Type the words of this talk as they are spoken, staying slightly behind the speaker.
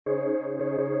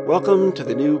Welcome to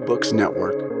the New Books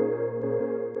Network.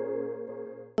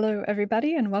 Hello,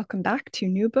 everybody, and welcome back to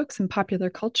New Books in Popular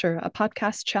Culture, a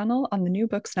podcast channel on the New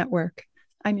Books Network.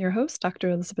 I'm your host, Dr.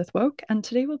 Elizabeth Woke, and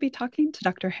today we'll be talking to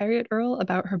Dr. Harriet Earle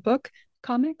about her book,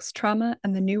 Comics, Trauma,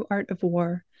 and the New Art of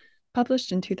War,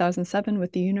 published in 2007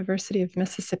 with the University of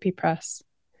Mississippi Press.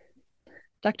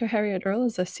 Dr. Harriet Earle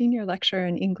is a senior lecturer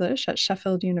in English at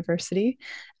Sheffield University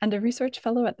and a research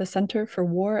fellow at the Center for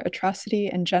War, Atrocity,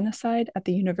 and Genocide at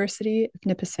the University of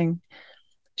Nipissing.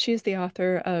 She is the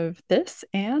author of this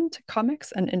and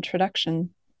Comics: An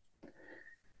Introduction.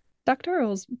 Dr.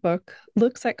 Earle's book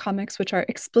looks at comics which are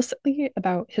explicitly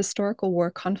about historical war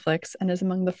conflicts and is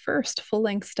among the first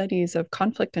full-length studies of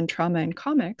conflict and trauma in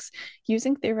comics,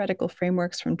 using theoretical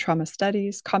frameworks from trauma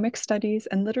studies, comic studies,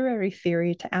 and literary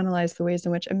theory to analyze the ways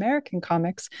in which American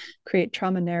comics create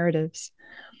trauma narratives.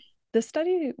 The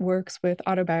study works with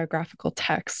autobiographical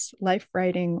texts, life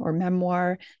writing or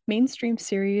memoir, mainstream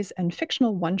series, and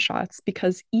fictional one-shots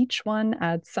because each one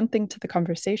adds something to the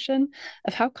conversation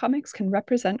of how comics can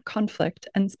represent conflict,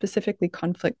 and specifically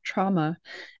conflict trauma,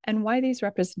 and why these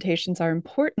representations are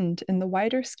important in the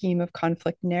wider scheme of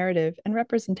conflict narrative and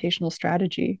representational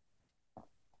strategy.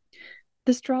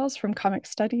 This draws from comic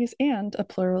studies and a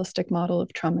pluralistic model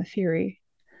of trauma theory.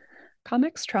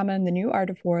 Comics, Trauma, and the New Art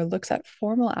of War looks at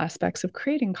formal aspects of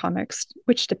creating comics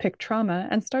which depict trauma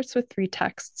and starts with three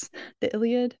texts, the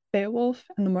Iliad, Beowulf,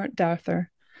 and the Morte d'Arthur.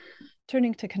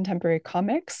 Turning to contemporary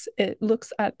comics, it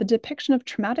looks at the depiction of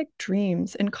traumatic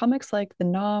dreams in comics like The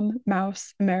Nom,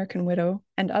 Mouse, American Widow,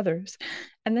 and others,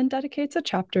 and then dedicates a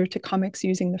chapter to comics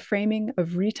using the framing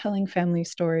of retelling family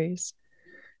stories.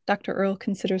 Dr. Earle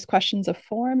considers questions of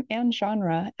form and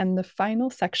genre, and the final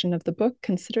section of the book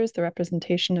considers the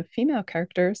representation of female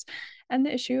characters and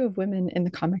the issue of women in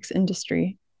the comics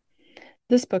industry.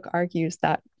 This book argues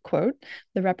that, quote,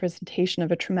 the representation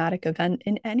of a traumatic event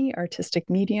in any artistic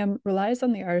medium relies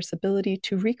on the artist's ability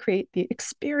to recreate the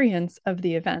experience of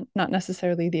the event, not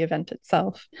necessarily the event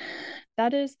itself.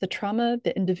 That is, the trauma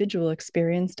the individual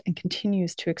experienced and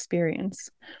continues to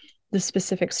experience. The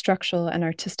specific structural and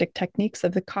artistic techniques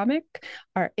of the comic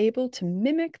are able to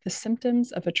mimic the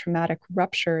symptoms of a traumatic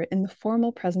rupture in the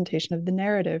formal presentation of the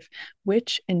narrative,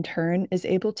 which in turn is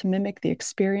able to mimic the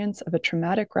experience of a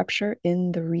traumatic rupture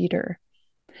in the reader.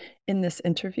 In this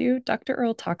interview, Dr.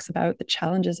 Earle talks about the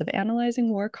challenges of analyzing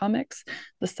war comics,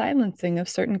 the silencing of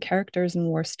certain characters in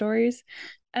war stories,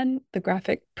 and the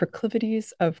graphic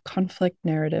proclivities of conflict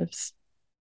narratives.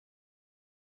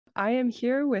 I am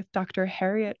here with Dr.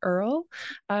 Harriet Earle.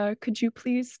 Could you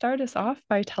please start us off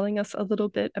by telling us a little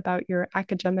bit about your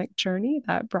academic journey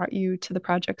that brought you to the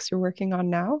projects you're working on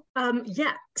now?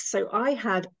 So I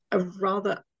had a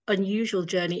rather unusual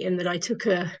journey in that I took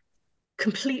a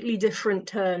completely different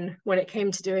turn when it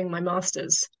came to doing my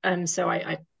master's. So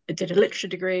I did a literature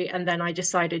degree, and then I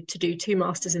decided to do two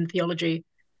masters in theology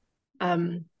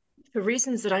for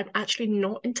reasons that I'm actually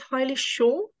not entirely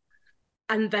sure,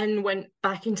 and then went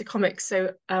back into comics.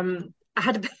 So I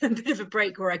had a bit of a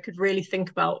break where I could really think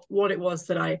about what it was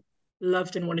that I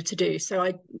loved and wanted to do.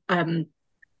 So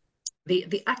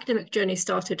the academic journey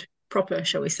started proper,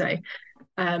 shall we say,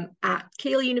 at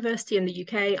Keele University in the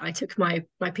UK. I took my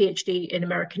PhD in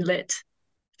American Lit,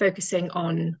 focusing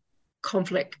on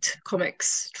conflict,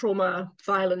 comics, trauma,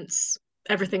 violence,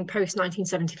 everything post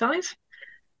 1975.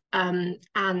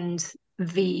 And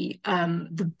the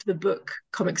book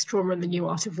Comics, Trauma, and the New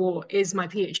Art of War is my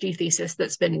PhD thesis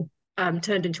that's been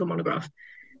turned into a monograph.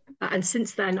 And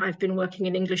since then, I've been working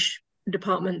in English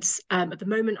departments. At the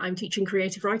moment, I'm teaching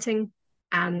creative writing,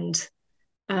 and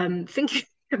thinking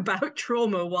about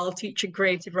trauma while teaching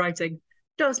creative writing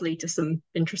does lead to some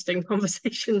interesting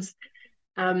conversations.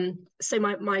 So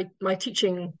my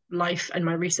teaching life and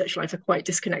my research life are quite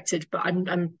disconnected, but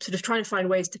I'm sort of trying to find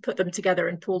ways to put them together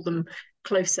and pull them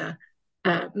closer,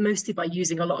 mostly by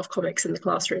using a lot of comics in the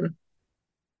classroom.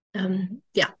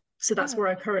 So that's where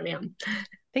I currently am.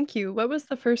 Thank you. What was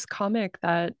the first comic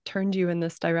that turned you in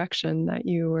this direction that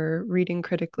you were reading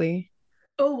critically?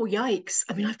 Oh, yikes.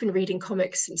 I mean, I've been reading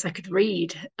comics since I could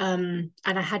read. And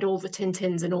I had all the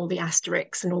Tintins and all the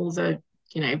Asterix and all the,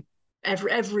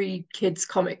 every kid's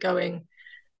comic going.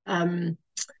 I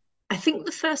think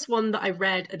the first one that I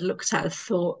read and looked at and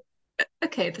thought,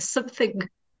 okay, there's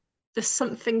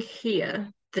something here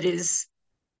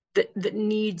that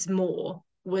needs more,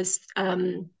 was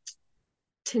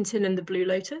Tintin and the Blue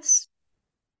Lotus,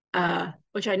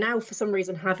 which I now for some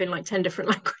reason have in like 10 different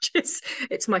languages.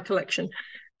 It's my collection.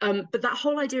 But that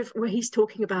whole idea of where he's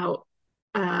talking about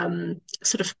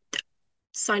sort of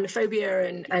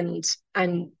xenophobia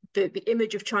and the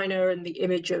image of China and the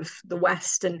image of the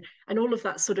West, and all of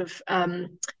that sort of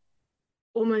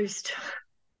almost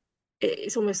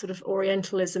it's almost sort of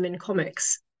Orientalism in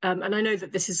comics. And I know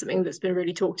that this is something that's been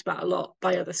really talked about a lot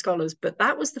by other scholars, but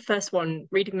that was the first one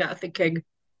reading that thinking,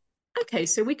 okay,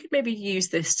 so we could maybe use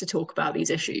this to talk about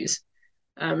these issues.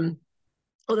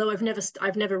 Although I've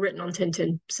never written on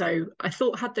Tintin, so I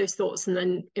had those thoughts and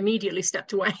then immediately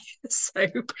stepped away. So,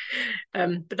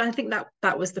 but I think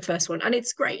that was the first one, and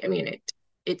it's great. I mean,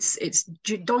 it's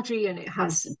dodgy and it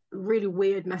has really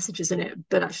weird messages in it,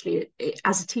 but actually, it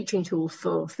as a teaching tool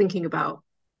for thinking about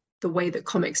the way that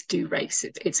comics do race,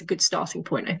 it's a good starting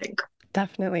point, I think.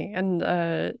 Definitely.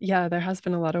 And yeah, there has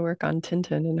been a lot of work on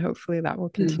Tintin, and hopefully that will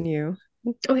continue.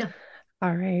 Oh yeah.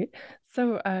 All right.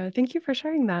 So thank you for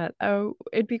sharing that.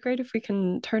 It'd be great if we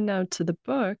can turn now to the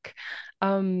book.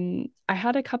 I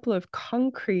had a couple of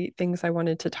concrete things I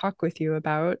wanted to talk with you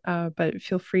about, but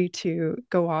feel free to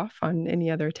go off on any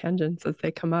other tangents as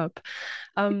they come up.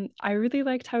 I really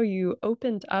liked how you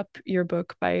opened up your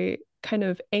book by kind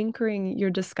of anchoring your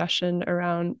discussion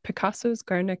around Picasso's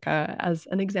Guernica as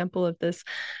an example of this.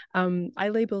 I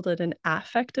labeled it an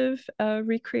affective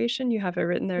recreation. You have it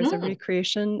written there as a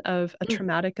recreation of a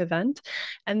traumatic event,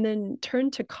 and then turn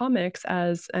to comics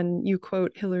as, and you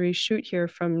quote Hilary Shute here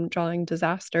from Drawing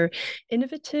Disaster,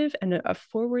 innovative and a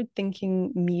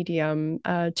forward-thinking medium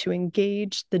to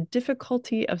engage the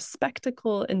difficulty of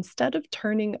spectacle instead of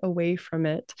turning away from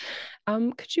it.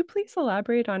 Could you please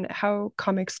elaborate on how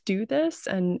comics do this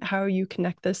and how you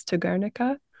connect this to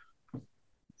Guernica?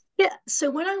 Yeah,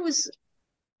 so when I was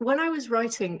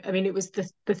writing, I mean, it was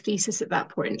the thesis at that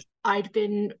point. I'd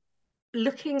been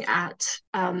looking at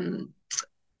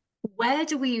where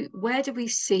do we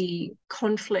see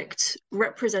conflict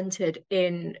represented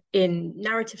in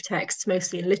narrative texts,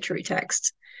 mostly in literary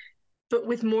texts, but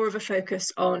with more of a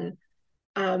focus on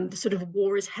the sort of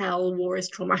war is hell, war is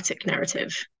traumatic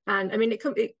narrative. And I mean,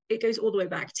 it goes all the way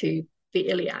back to the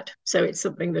Iliad. So it's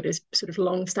something that is sort of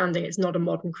long-standing. It's not a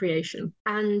modern creation.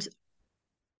 And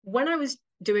when I was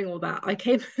doing all that, I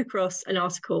came across an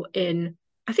article in,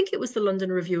 I think it was the London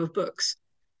Review of Books.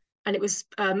 And it was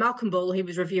Malcolm Bull. He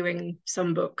was reviewing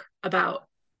some book about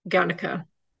Guernica.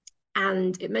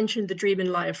 And it mentioned The Dream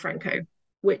and Lie of Franco,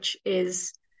 which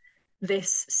is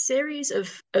this series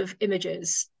of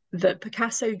images that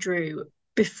Picasso drew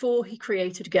before he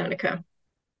created Guernica.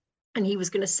 And he was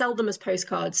going to sell them as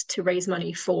postcards to raise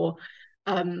money for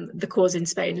the cause in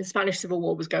Spain. The Spanish Civil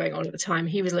War was going on at the time.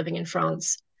 He was living in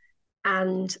France.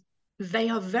 And they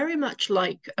are very much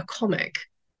like a comic,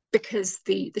 because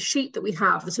the sheet that we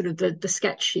have, the sort of the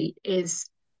sketch sheet, is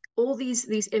all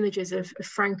these images of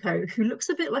Franco, who looks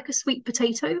a bit like a sweet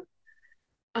potato,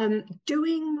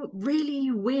 doing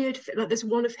really weird, like there's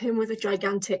one of him with a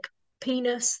gigantic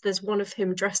penis, there's one of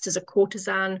him dressed as a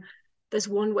courtesan, there's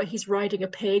one where he's riding a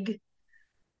pig.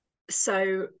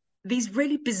 So these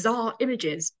really bizarre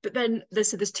images, but then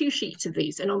there's two sheets of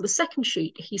these, and on the second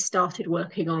sheet he started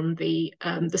working on the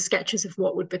sketches of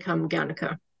what would become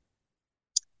Guernica.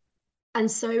 And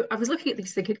so I was looking at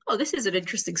these thinking, oh, this is an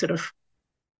interesting sort of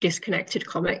disconnected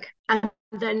comic. And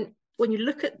then when you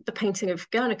look at the painting of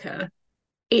Guernica,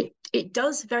 it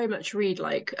does very much read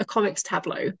like a comics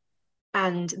tableau.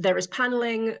 And there is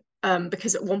paneling,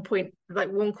 because at one point,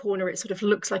 like one corner, it sort of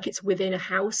looks like it's within a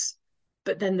house,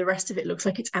 but then the rest of it looks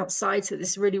like it's outside. So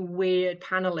this really weird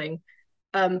paneling,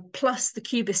 plus the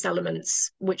cubist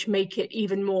elements, which make it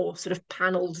even more sort of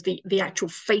paneled. The actual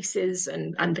faces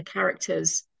and the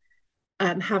characters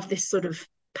have this sort of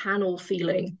panel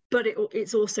feeling, but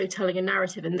it's also telling a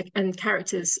narrative, and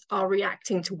characters are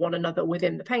reacting to one another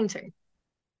within the painting.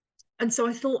 And so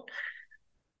I thought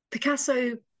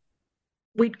Picasso,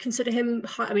 we'd consider him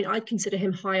high, I mean, I'd consider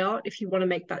him high art, if you want to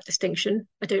make that distinction.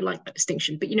 I don't like that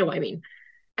distinction, but you know what I mean.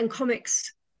 And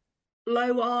comics,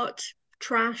 low art,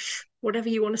 trash, whatever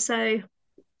you want to say.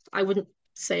 I wouldn't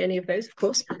say any of those, of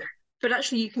course, but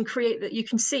actually you can create that. You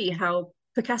can see how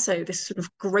Picasso, this sort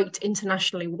of great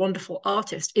internationally wonderful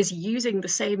artist, is using the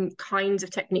same kinds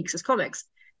of techniques as comics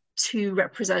to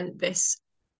represent this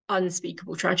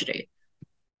unspeakable tragedy.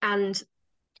 And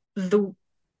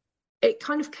it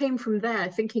kind of came from there,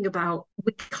 thinking about,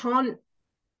 we can't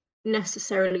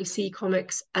necessarily see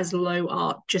comics as low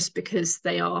art just because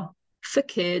they are for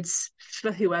kids,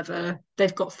 for whoever,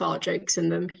 they've got fart jokes in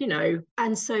them, you know.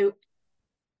 And so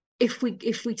if we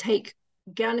take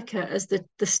Guernica as the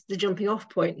jumping off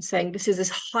point, saying this is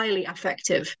this highly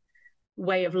affective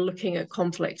way of looking at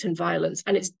conflict and violence,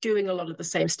 and it's doing a lot of the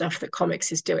same stuff that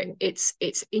comics is doing. It's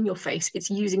in your face, it's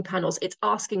using panels, it's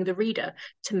asking the reader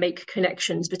to make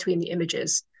connections between the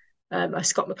images.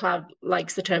 Scott McCloud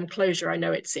likes the term closure. I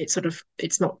know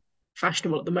it's not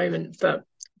fashionable at the moment, but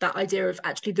that idea of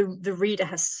actually the reader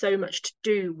has so much to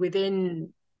do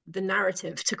within the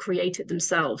narrative to create it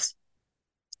themselves.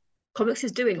 Comics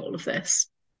is doing all of this.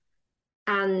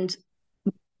 And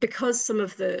because some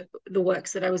of the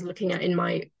works that I was looking at in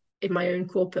my own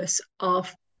corpus are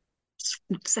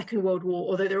Second World War,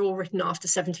 although they're all written after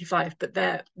 75, but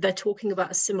they're talking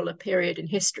about a similar period in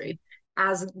history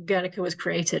as Guernica was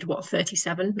created,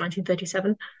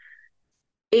 1937.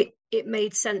 It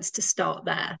made sense to start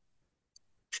there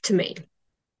to me.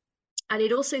 And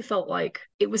it also felt like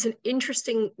it was an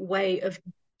interesting way of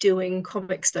doing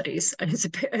comic studies. And it's a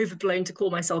bit overblown to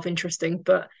call myself interesting,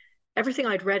 but everything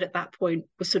I'd read at that point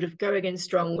was sort of going in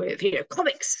strong with,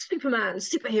 comics, Superman,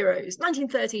 superheroes,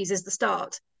 1930s is the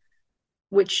start,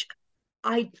 which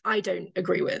I don't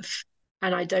agree with.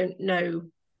 And I don't know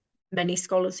many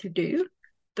scholars who do.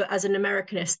 But as an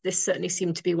Americanist, this certainly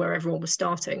seemed to be where everyone was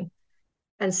starting.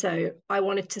 And so I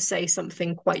wanted to say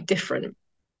something quite different.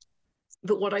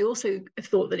 But what I also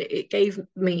thought that it gave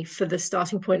me for the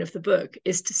starting point of the book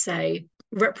is to say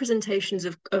representations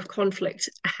of conflict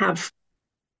have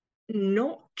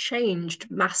not changed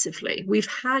massively. We've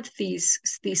had these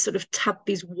sort of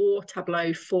these war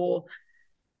tableaux for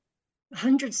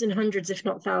hundreds and hundreds, if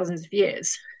not thousands of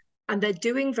years. And they're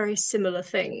doing very similar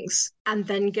things. And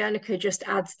then Guernica just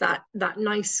adds that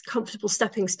nice, comfortable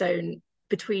stepping stone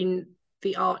between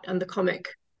the art and the comic,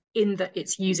 in that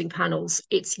it's using panels,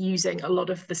 it's using a lot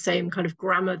of the same kind of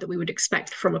grammar that we would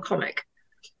expect from a comic.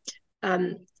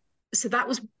 So that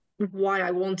was why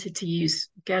I wanted to use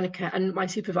Guernica, and my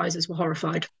supervisors were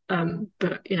horrified.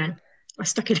 But I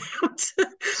stuck it out.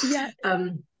 Yeah.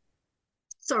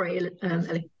 Sorry,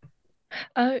 Ellie.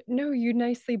 No, you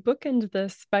nicely bookend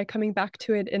this by coming back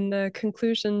to it in the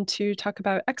conclusion to talk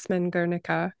about X-Men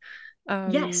Guernica.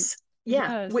 Yes.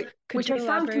 Which I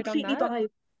found completely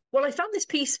I found this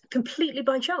piece completely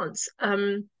by chance.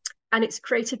 And it's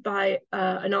created by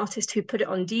an artist who put it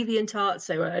on DeviantArt,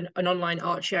 so an online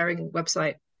art sharing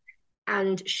website.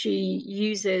 And she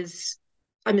uses,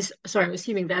 I'm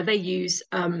assuming they use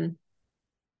the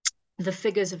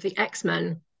figures of the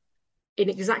X-Men in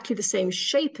exactly the same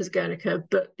shape as Guernica,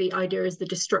 but the idea is the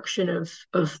destruction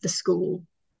of the school.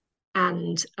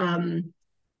 And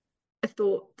I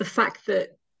thought the fact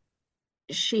that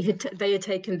they had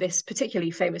taken this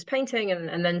particularly famous painting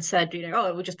and then said,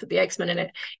 we'll just put the X-Men in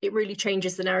it. It really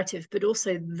changes the narrative, but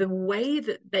also the way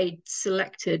that they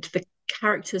selected the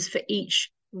characters for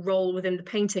each role within the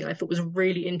painting, I thought was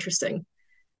really interesting.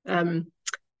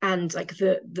 And like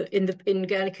in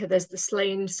Guernica, there's the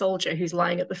slain soldier who's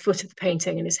lying at the foot of the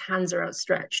painting and his hands are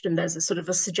outstretched, and there's a sort of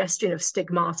a suggestion of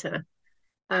stigmata,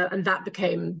 and that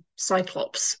became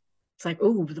Cyclops. It's like,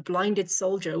 oh, the blinded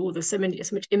soldier. Oh, there's so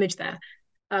much image there.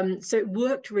 So it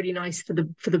worked really nice for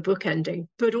the book ending,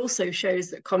 but also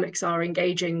shows that comics are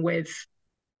engaging with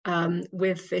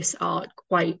this art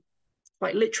quite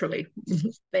literally.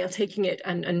 They are taking it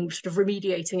and sort of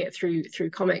remediating it through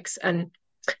comics. And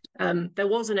there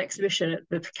was an exhibition at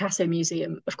the Picasso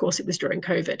Museum. Of course, it was during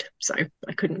COVID, so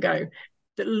I couldn't go,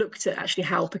 that looked at actually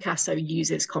how Picasso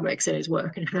uses comics in his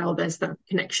work and how there's that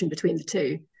connection between the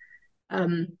two.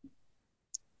 And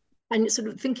sort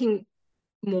of thinking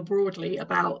more broadly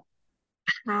about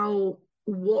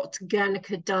what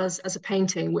Guernica does as a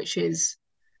painting, which is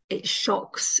it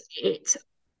shocks, it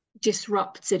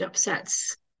disrupts, it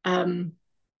upsets. And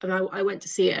I went to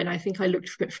see it, and I think I looked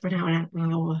for it for an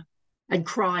hour and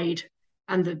cried,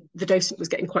 and the docent was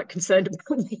getting quite concerned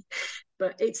about me.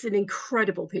 But it's an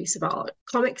incredible piece of art.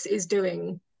 Comics is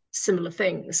doing similar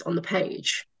things on the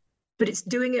page, but it's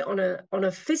doing it on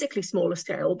a physically smaller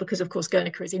scale, because of course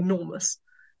Guernica is enormous,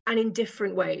 and in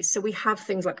different ways. So we have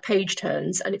things like page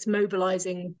turns, and it's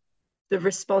mobilizing the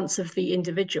response of the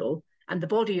individual and the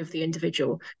body of the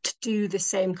individual to do the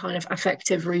same kind of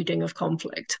affective reading of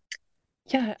conflict.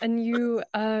 Yeah, and you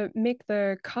make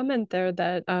the comment there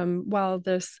that while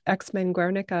this X-Men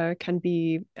Guernica can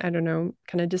be, I don't know,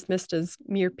 kind of dismissed as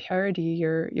mere parody,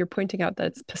 you're pointing out that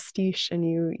it's pastiche, and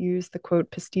you use the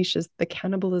quote, "Pastiche is the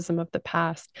cannibalism of the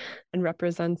past and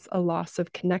represents a loss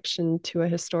of connection to a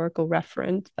historical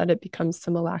referent, that it becomes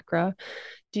simulacra."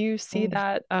 Do you see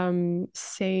that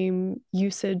same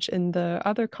usage in the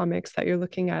other comics that you're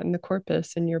looking at in the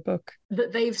corpus in your book?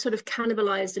 That they've sort of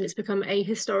cannibalized and it's become a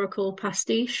historical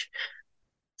pastiche?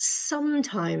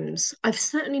 Sometimes. I've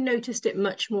certainly noticed it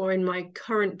much more in my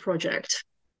current project.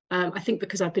 I think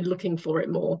because I've been looking for it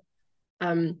more.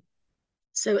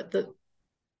 So at the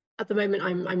moment,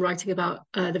 I'm writing about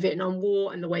the Vietnam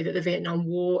War and the way that the Vietnam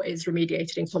War is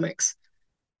remediated in comics.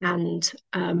 And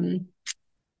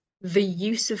the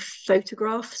use of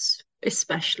photographs,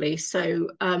 especially. So,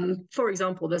 for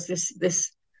example, there's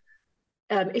this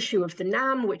issue of the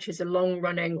Nam, which is a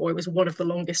long-running, or it was one of the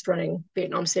longest-running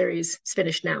Vietnam series. It's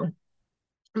finished now,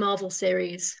 Marvel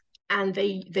series, and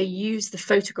they use the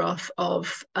photograph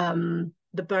of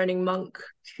the burning monk,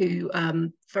 who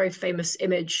very famous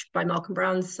image by Malcolm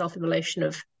Brown's self-immolation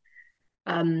of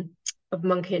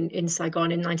monk in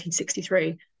Saigon in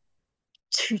 1963,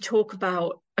 to talk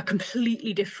about a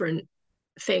completely different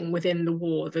thing within the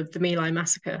war, the My Lai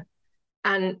massacre.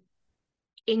 And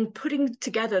in putting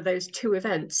together those two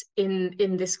events in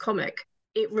this comic,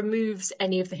 it removes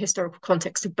any of the historical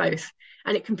context of both,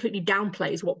 and it completely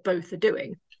downplays what both are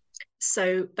doing.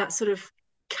 So that sort of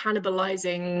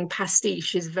cannibalizing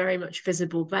pastiche is very much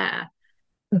visible there.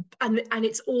 And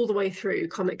it's all the way through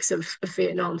comics of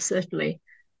Vietnam, certainly,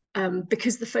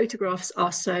 because the photographs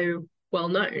are so well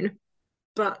known,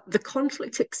 but the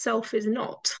conflict itself is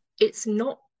not. It's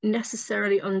not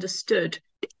necessarily understood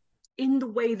in the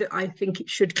way that I think it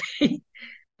should be.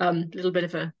 A little bit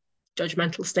of a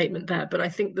judgmental statement there, but I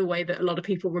think the way that a lot of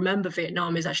people remember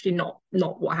Vietnam is actually not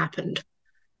what happened.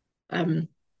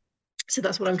 So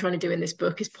that's what I'm trying to do in this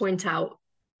book, is point out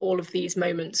all of these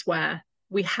moments where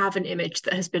we have an image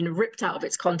that has been ripped out of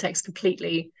its context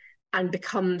completely and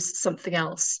becomes something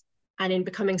else. And in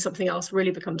becoming something else,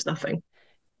 really becomes nothing.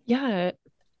 Yeah,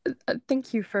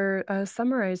 thank you for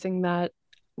summarizing that.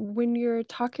 When you're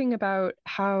talking about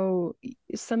how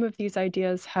some of these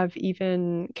ideas have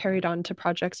even carried on to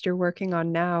projects you're working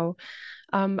on now,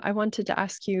 I wanted to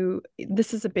ask you,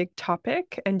 this is a big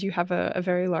topic and you have a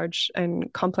very large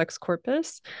and complex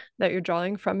corpus that you're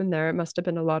drawing from in there. It must have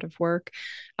been a lot of work.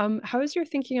 How has your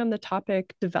thinking on the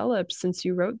topic developed since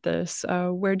you wrote this?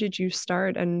 Where did you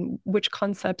start, and which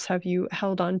concepts have you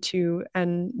held on to,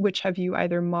 and which have you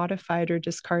either modified or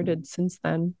discarded since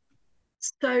then?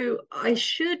 So I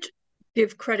should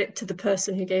give credit to the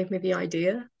person who gave me the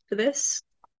idea for this,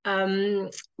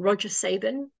 Roger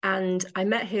Sabin, and I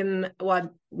met him.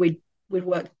 Well, we'd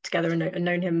worked together and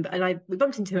known him, and we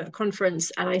bumped into him at a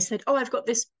conference, and I said, "Oh, I've got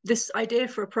this idea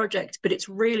for a project, but it's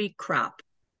really crap."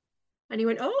 And he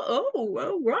went,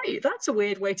 "Oh, right, that's a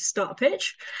weird way to start a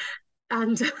pitch."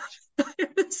 And I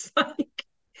was like,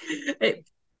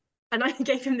 and I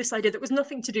gave him this idea that was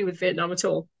nothing to do with Vietnam at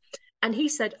all. And he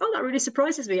said, "Oh, that really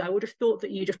surprises me. I would have thought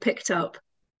that you'd have picked up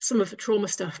some of the trauma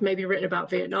stuff, maybe written about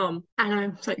Vietnam." And I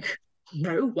was like,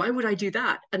 "No, why would I do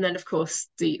that?" And then, of course,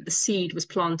 the seed was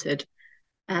planted.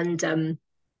 And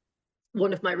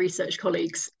one of my research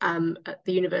colleagues at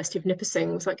the University of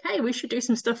Nipissing was like, "Hey, we should do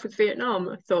some stuff with Vietnam."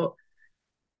 I thought,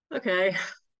 okay,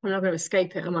 I'm not going to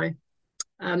escape it, am I?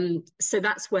 So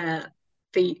that's where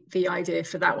the idea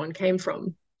for that one came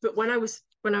from. But when I was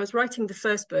writing the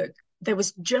first book, there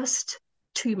was just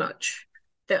too much.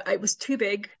 That it was too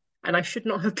big, and I should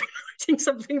not have been writing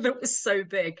something that was so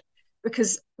big,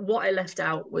 because what I left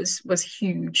out was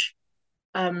huge.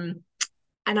 And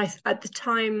at the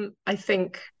time, I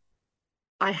think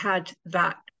I had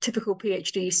that typical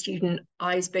PhD student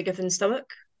eyes bigger than stomach.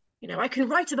 You know, I can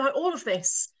write about all of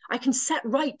this. I can set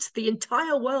right the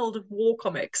entire world of war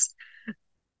comics.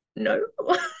 No.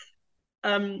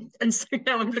 And so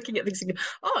now I'm looking at things thinking,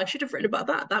 oh, I should have written about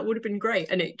that. That would have been great.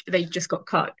 And they just got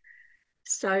cut.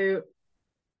 So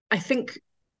I think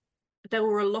there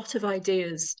were a lot of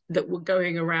ideas that were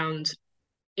going around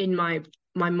in my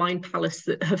mind palace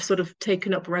that have sort of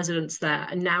taken up residence there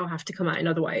and now have to come out in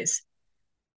other ways.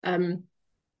 One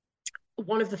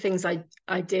of the things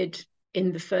I did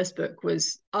in the first book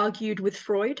was argued with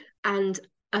Freud. And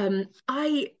am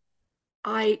I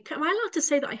allowed to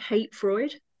say that I hate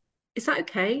Freud? Is that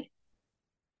okay?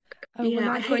 We're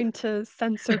not going to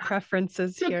censor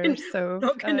preferences here, so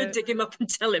not going to dig him up and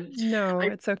tell him. No,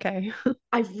 it's okay.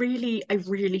 I really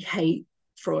hate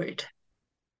Freud,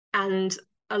 and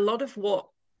a lot of what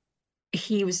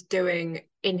he was doing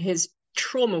in his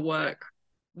trauma work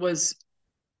was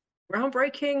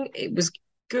groundbreaking. It was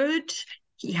good.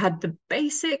 He had the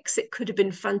basics. It could have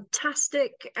been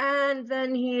fantastic, and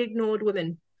then he ignored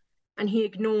women. And he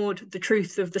ignored the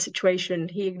truth of the situation.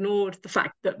 He ignored the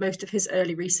fact that most of his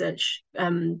early research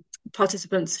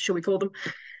participants, shall we call them,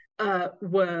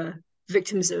 were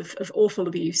victims of awful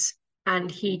abuse. And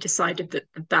he decided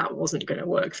that wasn't going to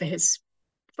work for his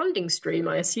funding stream,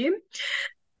 I assume.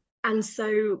 And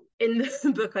so in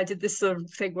the book, I did this sort of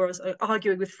thing where I was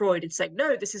arguing with Freud and saying,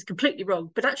 no, this is completely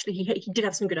wrong. But actually, he did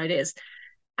have some good ideas.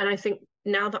 And I think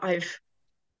now that I've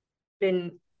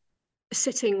been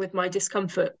sitting with my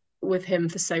discomfort with him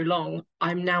for so long,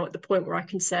 I'm now at the point where I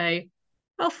can say,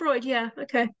 oh, Freud, yeah,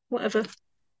 okay, whatever.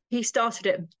 he started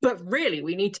it, but really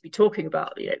we need to be talking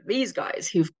about, you know, these guys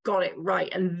who've got it right,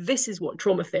 and this is what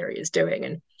trauma theory is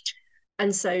doing.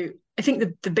 And so I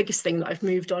think the biggest thing that I've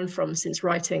moved on from since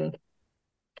writing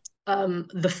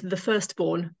the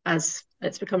firstborn, as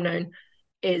it's become known,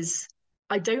 is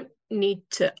I don't need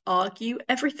to argue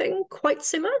everything quite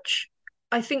so much.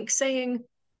 I think saying,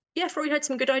 yeah, Freud had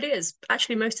some good ideas,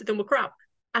 actually most of them were crap,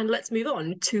 and let's move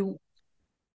on to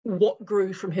what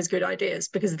grew from his good ideas,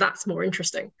 because that's more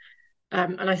interesting.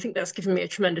 And I think that's given me a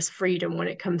tremendous freedom when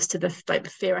it comes to the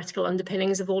theoretical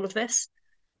underpinnings of all of this.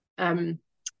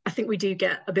 I think we do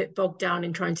get a bit bogged down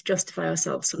in trying to justify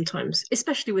ourselves sometimes,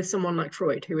 especially with someone like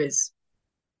Freud, who is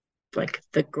like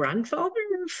the grandfather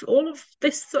of all of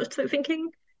this sort of thinking.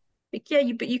 Like, yeah,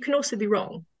 but you can also be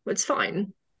wrong. It's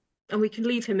fine, and we can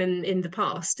leave him in the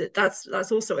past.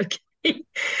 That's also okay.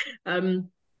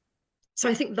 So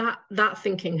I think that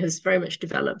thinking has very much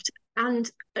developed. And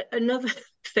another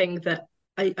thing that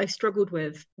I struggled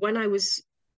with when I was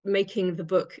making the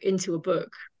book into a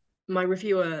book, my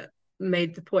reviewer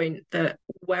made the point that,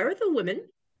 where are the women?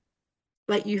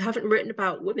 Like, you haven't written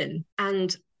about women.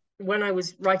 And when I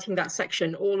was writing that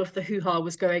section, all of the hoo-ha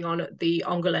was going on at the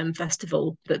Angoulême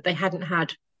festival that they hadn't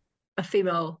had a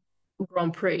female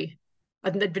Grand Prix,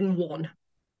 and there'd been one,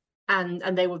 and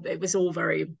it was all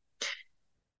very,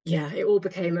 yeah, it all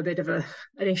became a bit of an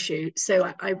issue.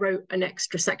 So I wrote an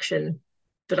extra section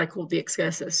that I called the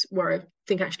excursus, where I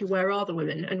think, actually, where are the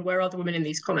women, and where are the women in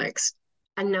these comics?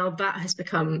 And now that has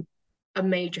become a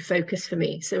major focus for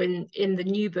me. So in the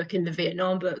new book, in the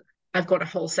Vietnam book, I've got a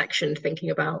whole section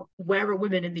thinking about, where are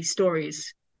women in these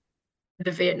stories?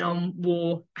 The Vietnam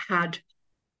War had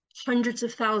hundreds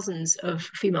of thousands of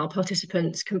female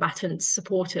participants, combatants,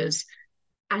 supporters,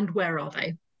 and where are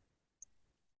they?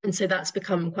 And so that's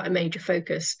become quite a major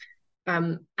focus,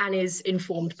 and is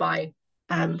informed by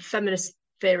feminist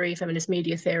theory, feminist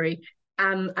media theory,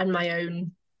 and my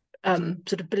own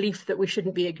sort of belief that we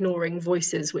shouldn't be ignoring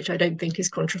voices, which I don't think is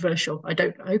controversial. I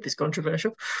hope it's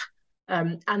controversial.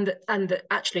 And that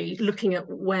actually looking at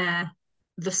where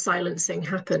the silencing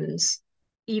happens,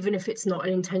 even if it's not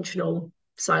an intentional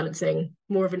silencing,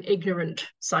 more of an ignorant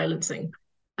silencing,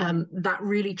 that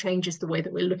really changes the way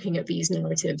that we're looking at these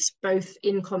narratives, both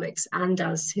in comics and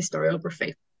as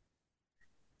historiography.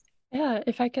 Yeah,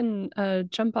 if I can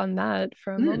jump on that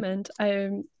for a moment,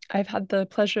 I've had the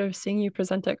pleasure of seeing you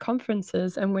present at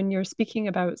conferences, and when you're speaking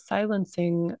about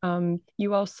silencing,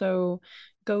 you also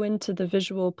go into the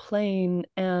visual plane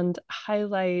and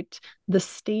highlight the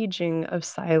staging of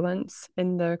silence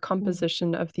in the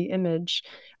composition of the image.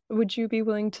 Would you be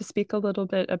willing to speak a little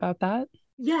bit about that?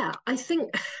 Yeah, I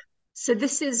think so.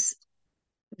 This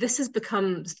has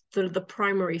become the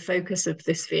primary focus of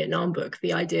this Vietnam book,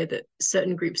 the idea that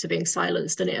certain groups are being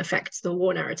silenced and it affects the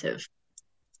war narrative.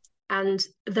 And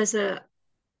there's I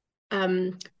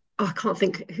can't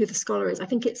think who the scholar is. I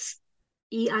think it's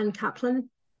Anne Kaplan,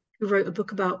 who wrote a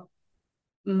book about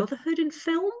motherhood in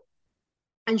film.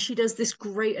 And she does this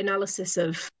great analysis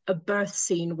of a birth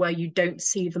scene where you don't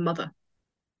see the mother.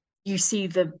 You see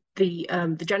the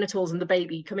genitals and the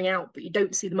baby coming out, but you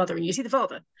don't see the mother, and you see the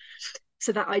father.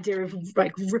 So that idea of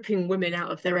like ripping women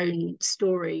out of their own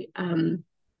story. And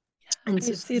I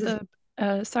see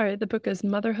the book is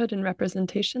Motherhood and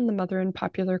Representation, The Mother in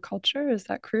Popular Culture. Is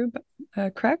that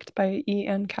correct? By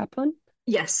Anne Kaplan?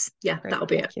 Yes, yeah, Great, that'll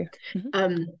be thank it.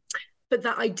 You. But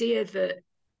that idea that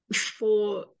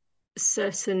for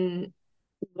certain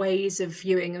ways of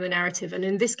viewing the narrative, and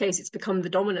in this case, it's become the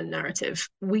dominant narrative,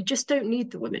 we just don't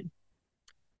need the women.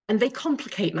 And they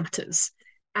complicate matters.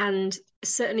 And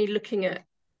certainly looking at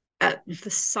the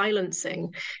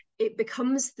silencing, it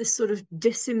becomes this sort of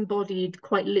disembodied,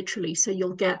 quite literally. So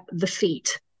you'll get the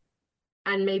feet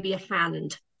and maybe a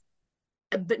hand,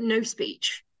 but no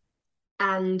speech.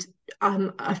 And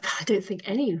I don't think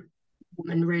any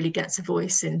woman really gets a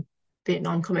voice in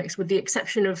Vietnam comics, with the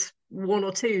exception of one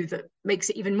or two that makes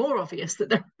it even more obvious that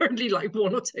there are only like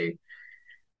one or two.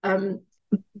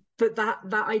 But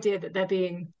that idea that they're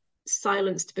being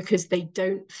silenced because they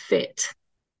don't fit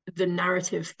the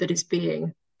narrative that is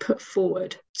being put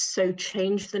forward, so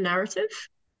change the narrative.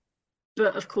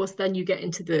 But of course, then you get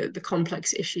into the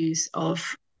complex issues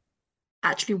of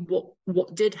actually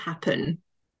what did happen,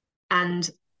 and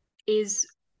is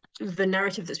the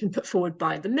narrative that's been put forward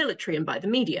by the military and by the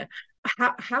media,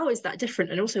 how is that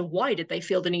different? And also, why did they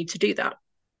feel the need to do that?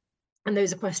 And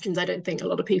those are questions I don't think a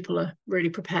lot of people are really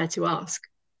prepared to ask.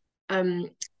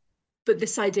 But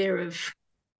this idea of,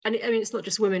 and I mean, it's not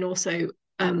just women, also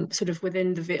sort of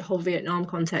within the whole Vietnam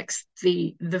context,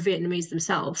 the Vietnamese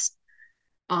themselves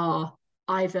are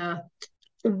either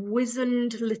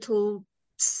wizened little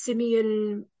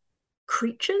simian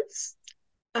creatures.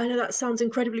 I know that sounds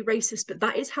incredibly racist, but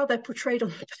that is how they're portrayed on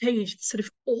the page. Sort of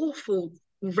awful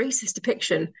racist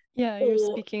depiction. Yeah, you're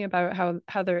Or speaking about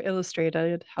how they're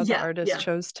illustrated, how the yeah, artist yeah.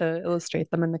 chose to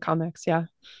illustrate them in the comics. Yeah.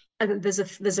 And there's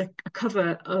a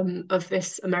cover of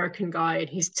this American guy, and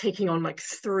he's taking on like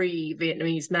 3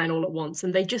 Vietnamese men all at once,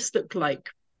 and they just look like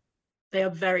they are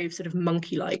very sort of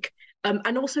monkey-like,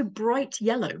 and also bright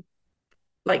yellow,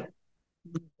 like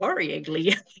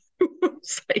worryingly.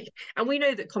 And we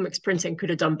know that comics printing could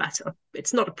have done better.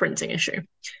 It's not a printing issue.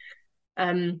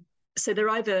 So they're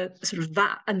either sort of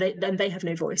that, and they have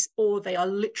no voice, or they are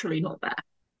literally not there.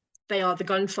 They are the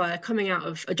gunfire coming out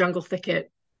of a jungle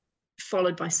thicket,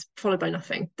 followed by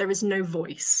nothing. There is no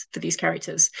voice for these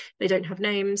characters. They don't have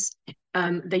names.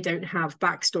 They don't have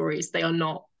backstories. They are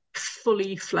not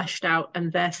fully fleshed out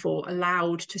and therefore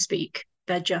allowed to speak.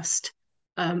 They're just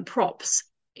props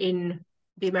in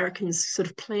the Americans sort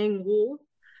of playing war,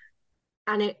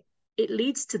 and it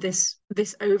leads to this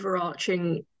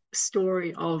overarching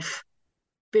story of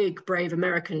big brave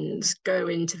Americans go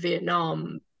into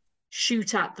Vietnam,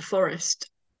 shoot at the forest,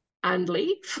 and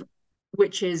leave,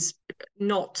 which is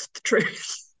not the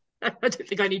truth. I don't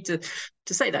think I need to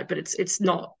say that, but it's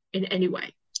not in any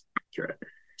way accurate.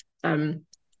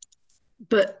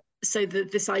 But so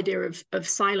this idea of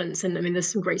silence, and I mean,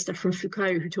 there's some great stuff from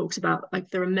Foucault who talks about like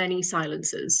there are many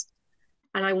silences,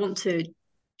 and I want to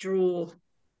draw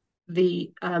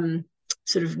the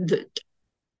sort of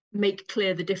make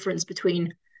clear the difference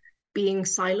between being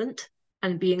silent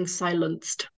and being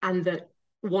silenced, and that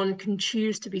one can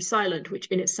choose to be silent, which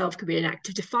in itself could be an act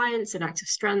of defiance, an act of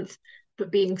strength,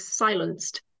 but being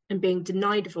silenced and being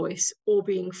denied a voice, or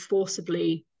being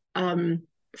forcibly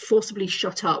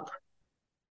shut up.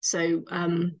 So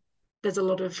there's a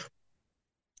lot of,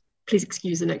 please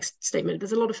excuse the next statement,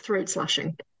 there's a lot of throat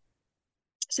slashing.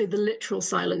 So the literal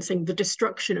silencing, the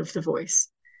destruction of the voice,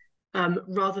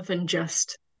 rather than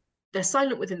just, they're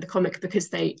silent within the comic because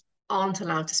they aren't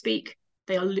allowed to speak.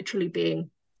 They are literally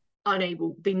being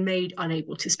made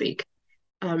unable to speak.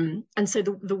 And so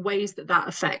the ways that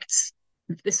affects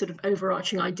this sort of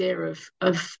overarching idea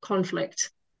of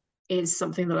conflict is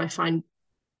something that I find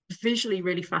visually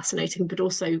really fascinating, but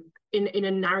also in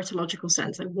a narratological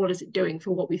sense, like what is it doing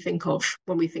for what we think of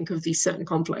when we think of these certain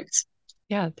conflicts?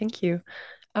 Yeah, thank you.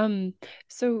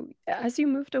 So as you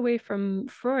moved away from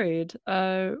Freud,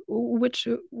 which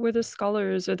were the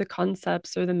scholars or the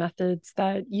concepts or the methods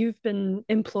that you've been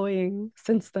employing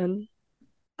since then?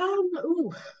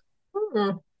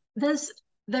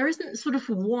 There isn't sort of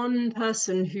one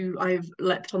person who I've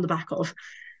leapt on the back of,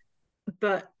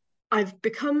 but I've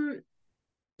become,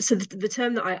 so the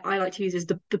term that I like to use is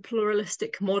the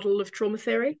pluralistic model of trauma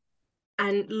theory.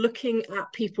 And looking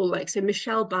at people like, so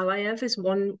Michelle Balayev is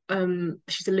one,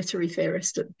 she's a literary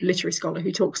theorist, a literary scholar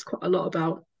who talks quite a lot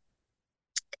about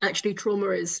actually trauma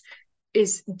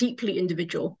is deeply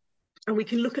individual. And we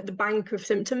can look at the bank of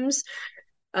symptoms,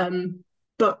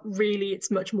 but really it's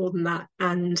much more than that.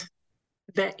 And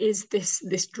there is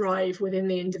this drive within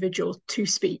the individual to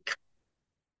speak.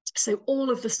 So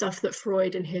all of the stuff that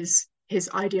Freud and his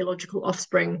ideological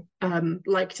offspring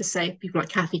like to say, people like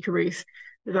Kathy Carruth,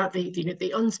 about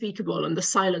the unspeakable and the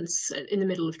silence in the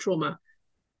middle of trauma.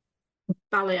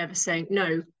 Balayev is saying,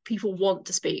 no, people want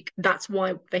to speak. That's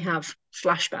why they have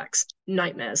flashbacks,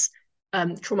 nightmares,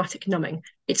 traumatic numbing.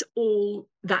 It's all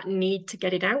that need to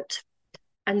get it out.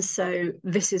 And so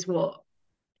this is what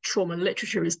trauma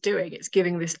literature is doing. It's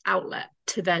giving this outlet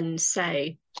to then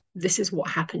say, this is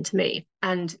what happened to me.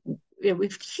 And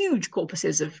with huge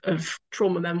corpuses of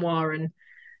trauma memoir and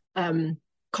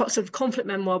sort of conflict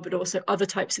memoir, but also other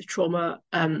types of trauma.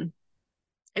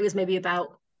 It was maybe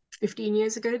about 15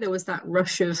 years ago, there was that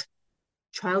rush of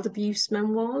child abuse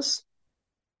memoirs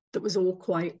that was all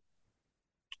quite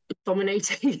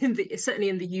dominating certainly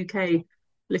in the UK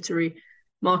literary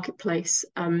marketplace.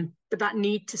 But that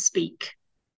need to speak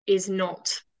is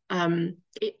not,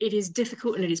 it is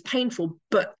difficult and it is painful,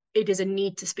 but it is a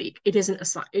need to speak. It isn't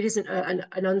an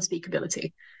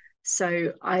unspeakability.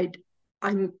 So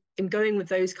I'm going with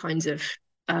those kinds of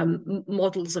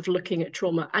models of looking at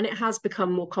trauma, and it has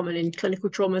become more common in clinical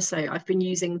trauma. So I've been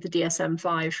using the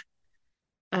DSM-5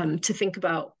 to think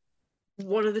about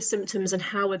what are the symptoms and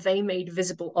how are they made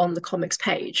visible on the comics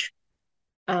page.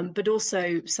 But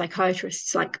also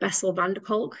psychiatrists like Bessel van der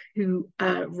Kolk, who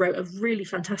wrote a really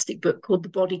fantastic book called The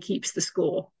Body Keeps the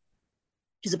Score,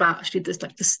 which is about actually this,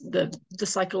 like the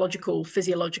psychological,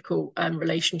 physiological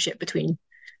relationship between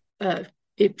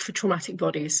for traumatic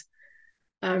bodies.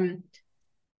 And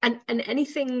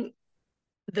anything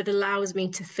that allows me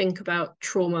to think about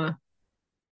trauma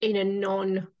in a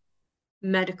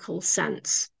non-medical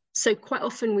sense. So quite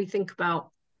often we think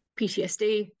about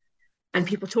PTSD and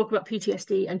people talk about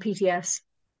PTSD and PTS,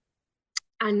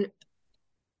 and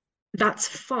that's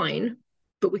fine,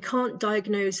 but we can't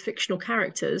diagnose fictional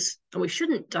characters, and we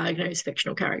shouldn't diagnose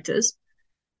fictional characters.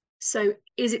 So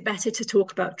is it better to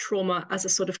talk about trauma as a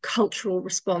sort of cultural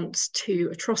response to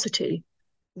atrocity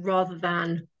rather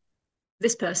than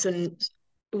this person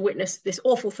witnessed this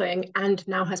awful thing and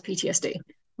now has PTSD,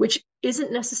 which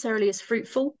isn't necessarily as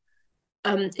fruitful,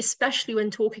 especially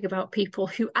when talking about people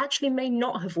who actually may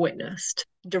not have witnessed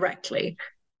directly.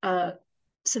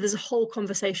 So there's a whole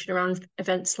conversation around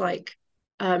events like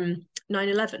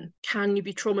 9/11. Can you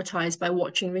be traumatized by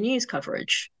watching the news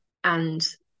coverage? And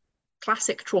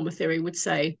classic trauma theory would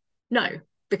say no,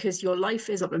 because your life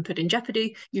is not been put in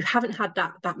jeopardy. You haven't had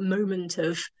that moment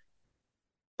of,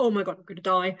 oh my God, I'm going to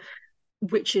die,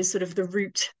 which is sort of the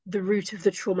root of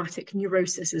the traumatic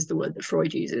neurosis, is the word that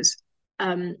Freud uses.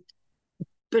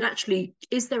 But actually,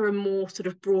 is there a more sort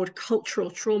of broad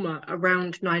cultural trauma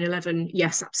around 9/11?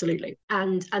 Yes, absolutely.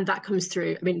 And that comes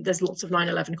through. I mean, there's lots of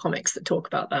 9/11 comics that talk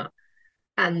about that.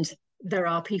 And there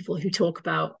are people who talk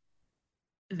about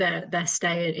their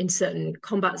stay in certain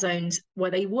combat zones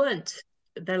where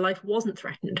their life wasn't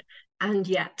threatened, and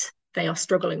yet they are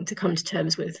struggling to come to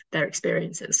terms with their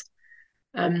experiences.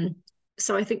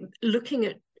 So I think looking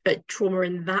at trauma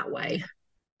in that way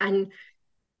and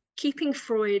keeping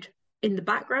Freud in the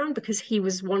background, because he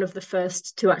was one of the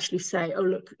first to actually say, oh,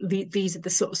 look, these are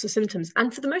the sorts of symptoms.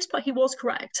 And for the most part, he was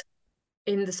correct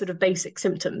in the sort of basic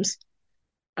symptoms.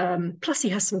 Plus, he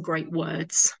has some great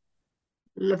words.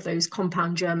 Love those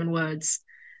compound German words.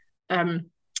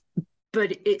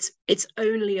 But it's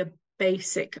only a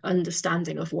basic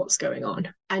understanding of what's going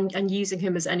on. And using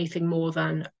him as anything more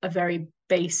than a very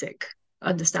basic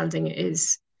understanding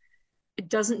it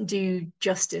doesn't do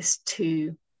justice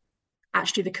to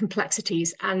actually the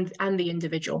complexities and the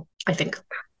individual, I think.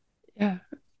 Yeah.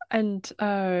 And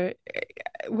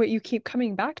what you keep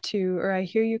coming back to, or I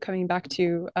hear you coming back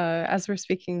to as we're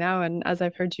speaking now, and as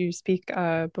I've heard you speak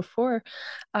before,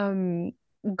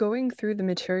 going through the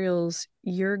materials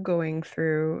you're going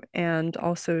through and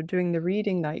also doing the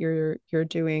reading that you're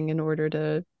doing in order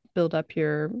to build up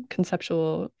your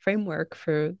conceptual framework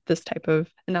for this type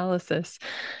of analysis.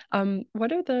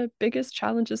 What are the biggest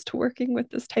challenges to working with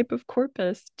this type of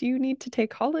corpus? Do you need to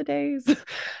take holidays?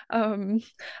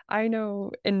 I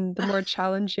know in the more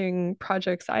challenging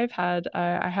projects I've had,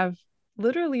 I have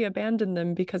literally abandoned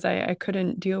them because I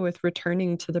couldn't deal with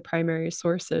returning to the primary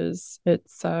sources.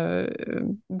 It's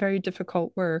very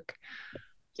difficult work.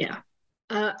 Yeah.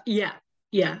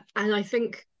 Yeah. And I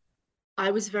think I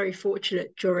was very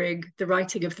fortunate during the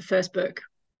writing of the first book,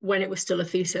 when it was still a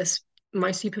thesis.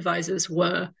 My supervisors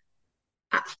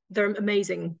they're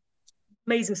amazing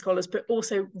scholars, but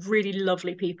also really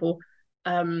lovely people.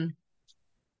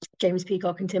 James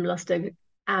Peacock and Tim Lustig,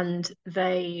 and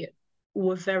they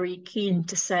were very keen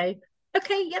to say,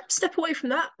 okay, yep, step away from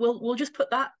that. We'll just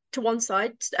put that to one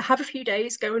side, have a few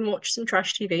days, go and watch some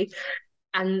trash TV.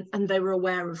 And they were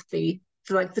aware of the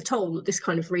toll that this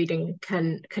kind of reading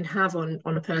can have on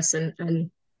a person.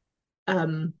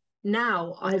 And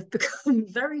now I've become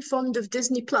very fond of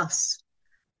Disney Plus,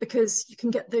 because you can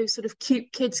get those sort of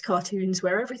cute kids cartoons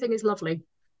where everything is lovely.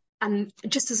 And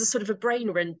just as a sort of a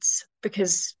brain rinse,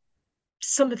 because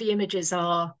some of the images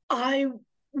I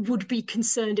would be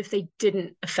concerned if they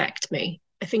didn't affect me.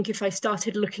 I think if I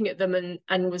started looking at them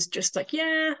and was just like,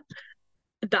 yeah,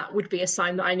 that would be a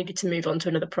sign that I needed to move on to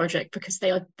another project, because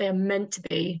they are meant to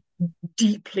be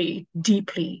deeply,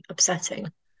 deeply upsetting.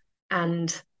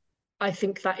 And I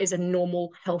think that is a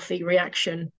normal, healthy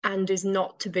reaction, and is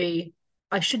not to be,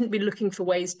 I shouldn't be looking for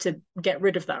ways to get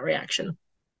rid of that reaction.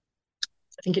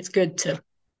 I think it's good to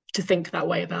think that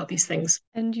way about these things.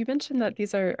 And you mentioned that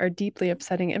these are deeply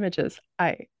upsetting images.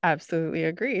 I absolutely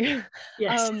agree.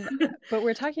 Yes. But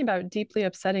we're talking about deeply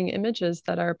upsetting images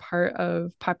that are part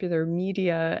of popular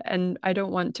media. And I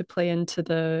don't want to play into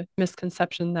the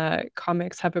misconception that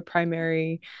comics have a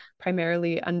primarily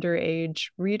underage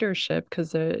readership,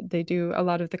 because they do, a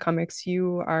lot of the comics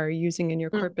you are using in your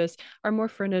corpus are more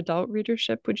for an adult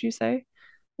readership, would you say?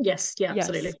 Yes, yeah,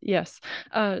 absolutely. Yes.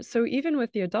 So even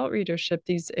with the adult readership,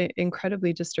 these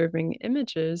incredibly disturbing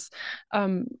images,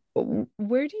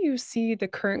 where do you see the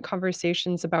current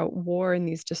conversations about war and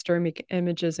these disturbing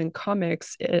images in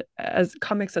comics, as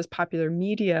popular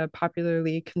media,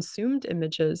 popularly consumed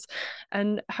images?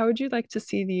 And how would you like to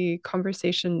see the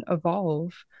conversation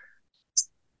evolve?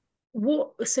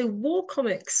 War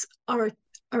comics are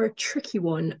a tricky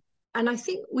one. And I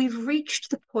think we've reached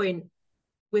the point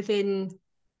within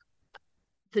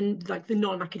the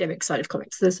non-academic side of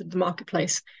comics, the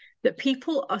marketplace, that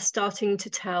people are starting to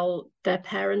tell their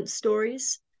parents'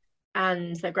 stories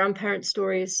and their grandparents'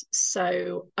 stories.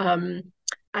 So, and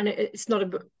it's not a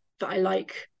book that I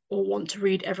like or want to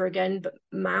read ever again, but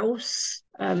Mouse.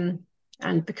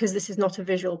 And because this is not a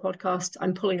visual podcast,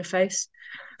 I'm pulling a face.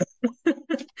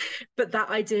 But that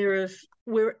idea of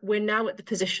we're now at the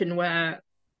position where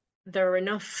there are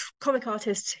enough comic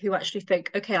artists who actually think,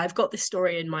 okay, I've got this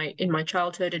story in my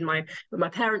childhood, in my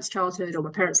parents' childhood or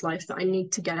my parents' life that I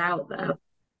need to get out there.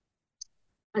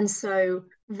 And so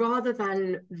rather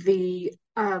than the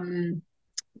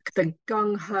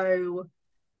gung-ho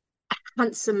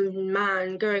handsome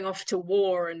man going off to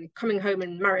war and coming home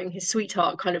and marrying his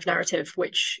sweetheart kind of narrative,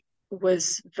 which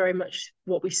was very much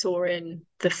what we saw in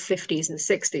the 50s and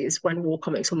 60s when war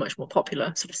comics were much more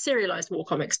popular, sort of serialized war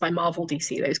comics by Marvel,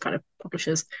 DC, those kind of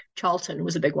publishers. Charlton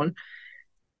was a big one.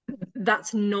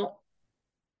 That's not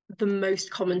the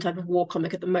most common type of war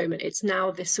comic at the moment. It's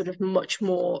now this sort of much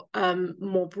more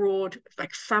more broad,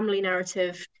 like family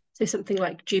narrative. So something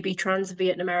like GB Trans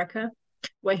Viet America,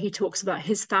 where he talks about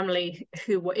his family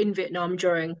who were in Vietnam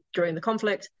during the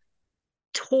conflict,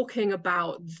 talking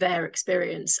about their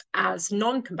experience as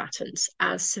non-combatants,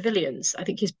 as civilians. I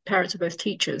think his parents were both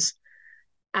teachers.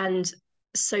 And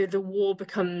so the war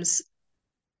becomes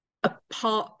a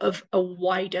part of a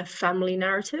wider family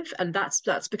narrative, and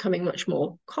that's becoming much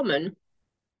more common.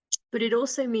 But it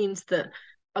also means that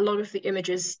a lot of the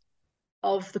images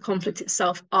of the conflict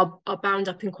itself are bound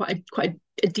up in quite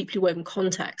a deeply woven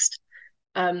context.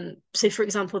 So, for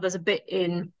example, there's a bit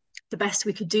in The Best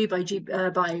We Could Do by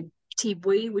T.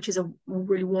 Bui, which is a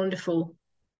really wonderful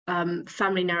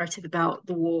family narrative about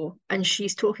the war. And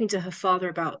she's talking to her father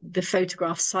about the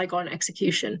photograph Saigon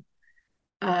Execution,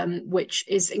 which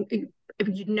is,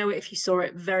 you'd know it if you saw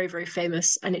it, very, very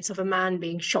famous. And it's of a man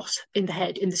being shot in the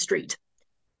head in the street.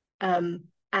 And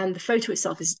the photo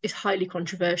itself is highly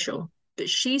controversial. But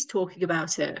she's talking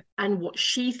about it and what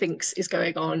she thinks is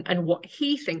going on and what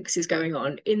he thinks is going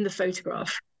on in the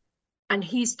photograph. And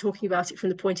he's talking about it from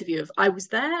the point of view of, I was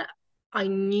there, I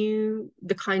knew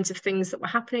the kinds of things that were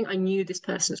happening, I knew this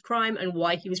person's crime and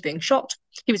why he was being shot.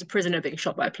 He was a prisoner being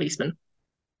shot by a policeman.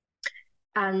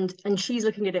 And she's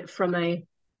looking at it from a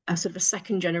sort of a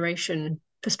second generation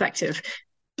perspective.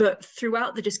 But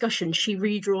throughout the discussion, she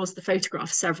redraws the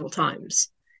photograph several times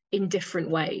in different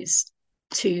ways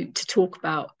to talk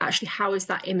about actually how is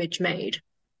that image made.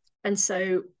 And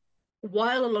so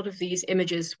while a lot of these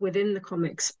images within the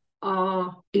comics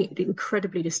are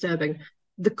incredibly disturbing,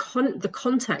 the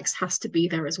context has to be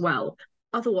there as well.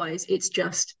 Otherwise, it's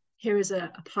just, here is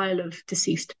a pile of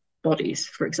deceased bodies,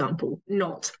 for example,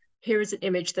 not here is an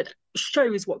image that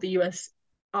shows what the US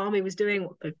Army was doing,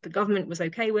 what the government was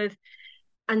okay with.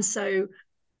 And so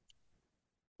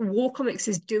war comics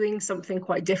is doing something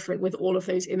quite different with all of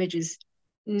those images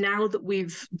now that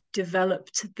we've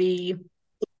developed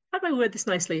how do I word this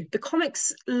nicely? The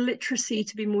comics literacy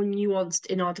to be more nuanced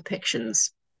in our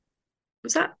depictions.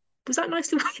 Was that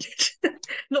nicely worded?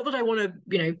 Not that I want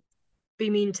to, be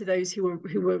mean to those who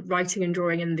were writing and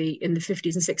drawing in the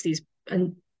 50s and 60s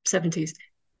and 70s,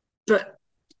 but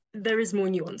there is more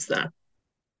nuance there.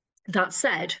 That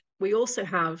said, we also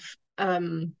have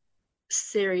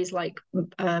series like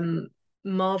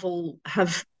Marvel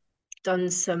have done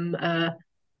some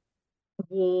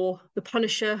war. The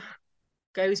Punisher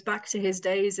goes back to his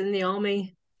days in the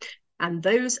army, and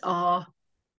those are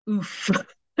oof.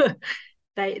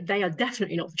 They are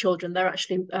definitely not for children. They're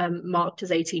actually marked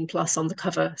as 18 plus on the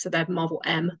cover, so they're Marvel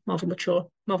M, Marvel Mature,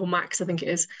 Marvel Max, I think it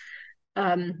is.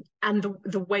 And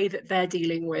the way that they're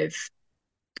dealing with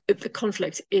the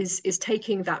conflict is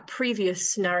taking that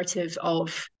previous narrative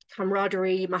of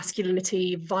camaraderie,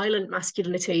 masculinity, violent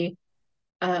masculinity,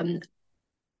 and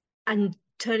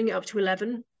turning it up to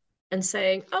 11 and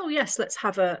saying, oh yes, let's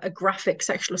have a graphic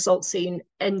sexual assault scene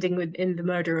ending in the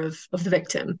murder of the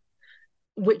victim,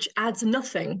 which adds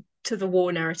nothing to the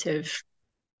war narrative.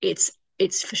 It's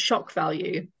for shock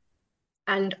value.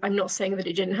 And I'm not saying that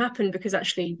it didn't happen, because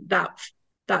actually that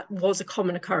was a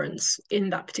common occurrence in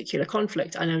that particular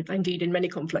conflict, and indeed in many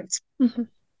conflicts. Mm-hmm.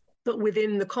 But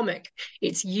within the comic,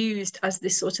 it's used as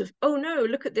this sort of, oh no,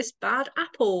 look at this bad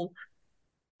apple,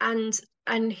 and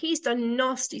he's done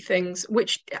nasty things,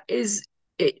 which is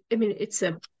it's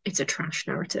a trash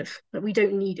narrative. But we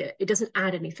don't need it. It doesn't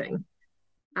add anything.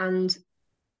 And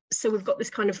so we've got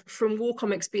this kind of, from war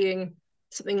comics being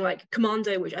something like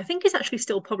Commando, which I think is actually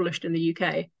still published in the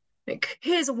UK. Like,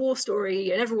 here's a war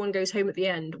story and everyone goes home at the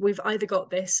end. We've either got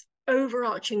this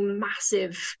overarching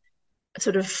massive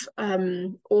sort of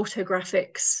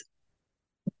autographics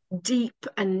deep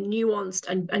and nuanced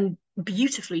and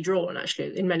beautifully drawn,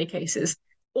 actually, in many cases.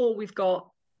 Or we've got,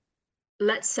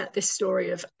 let's set this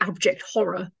story of abject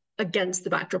horror against the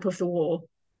backdrop of the war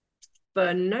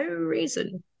for no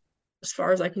reason, as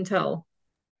far as I can tell.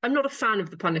 I'm not a fan of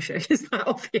The Punisher, is that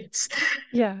obvious?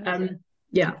 Yeah.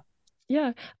 Yeah.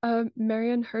 Yeah.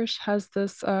 Marianne Hirsch has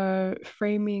this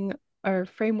framing or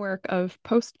framework of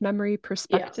post-memory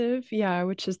perspective,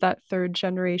 which is that third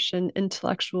generation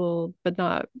intellectual but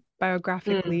not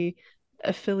biographically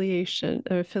affiliated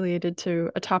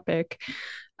to a topic.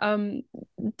 Um,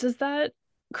 does that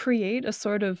create a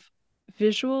sort of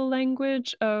visual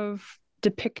language of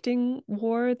depicting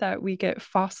war that we get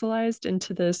fossilized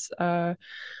into this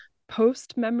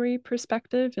post-memory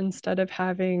perspective instead of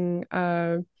having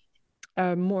a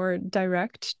more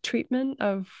direct treatment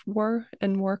of war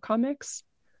and war comics?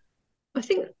 I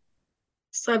think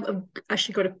so. I've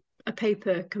actually got a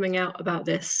paper coming out about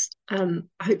this,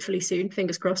 hopefully soon,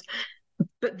 fingers crossed.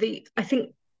 But I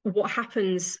think what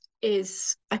happens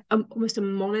is almost a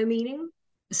mono meaning.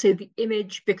 So the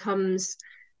image becomes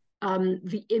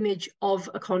the image of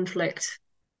a conflict,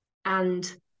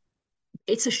 and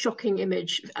it's a shocking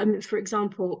image. For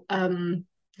example,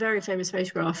 very famous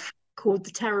photograph called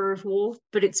 "The Terror of War,"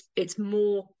 but it's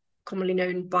more commonly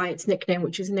known by its nickname,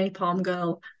 which is Napalm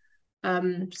Girl.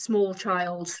 Small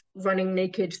child running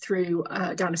naked through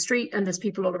down a street, and there's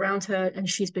people all around her, and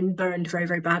she's been burned very,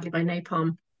 very badly by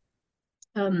napalm.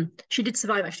 She did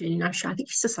survive, actually. I think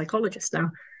she's a psychologist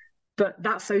now. But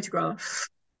that photograph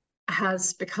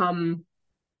has become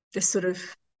this sort of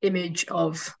image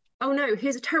of, oh no,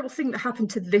 here's a terrible thing that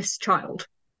happened to this child.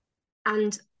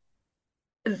 And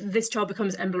this child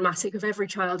becomes emblematic of every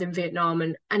child in Vietnam,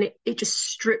 and it just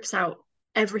strips out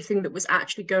everything that was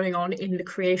actually going on in the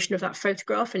creation of that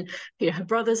photograph. And her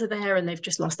brothers are there, and they've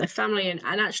just lost their family, and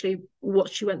actually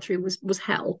what she went through was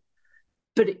hell.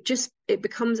 But it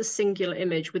becomes a singular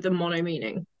image with a mono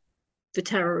meaning. The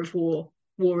terror of war.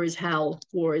 War is hell.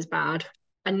 War is bad.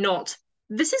 And not,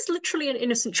 this is literally an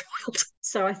innocent child.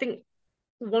 So I think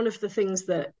one of the things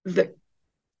that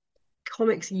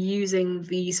comics using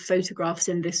these photographs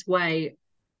in this way,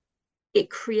 it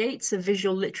creates a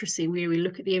visual literacy where we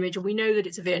look at the image and we know that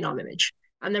it's a Vietnam image.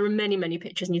 And there are many, many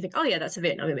pictures, and you think, oh yeah, that's a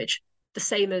Vietnam image. The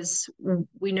same as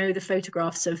we know the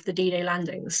photographs of the D-Day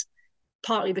landings,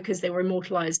 partly because they were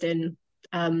immortalized in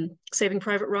Saving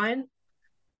Private Ryan,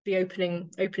 the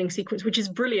opening sequence, which is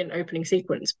a brilliant opening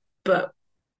sequence. But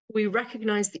we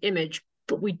recognize the image,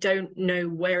 but we don't know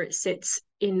where it sits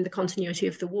in the continuity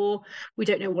of the war. We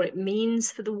don't know what it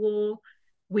means for the war.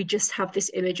 We just have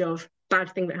this image of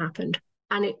bad thing that happened.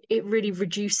 And it really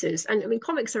reduces. And I mean,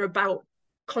 comics are about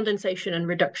condensation and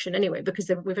reduction anyway,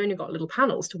 because we've only got little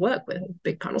panels to work with,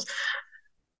 big panels.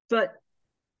 But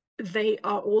they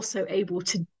are also able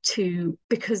to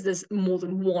because there's more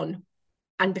than one,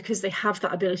 and because they have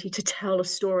that ability to tell a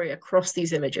story across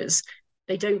these images,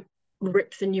 they don't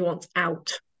rip the nuance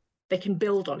out. They can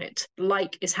build on it,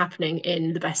 like is happening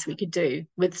in The Best We Could Do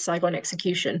with Saigon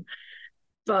Execution.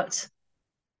 But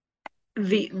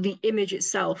the image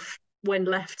itself, when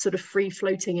left sort of free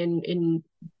floating in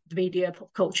media,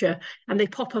 pop culture, and they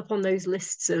pop up on those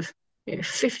lists of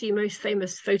 50 most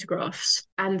famous photographs,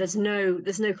 and there's no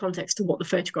context to what the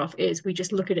photograph is. We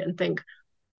just look at it and think,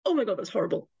 oh my god, that's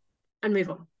horrible, and move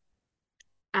on.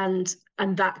 And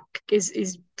that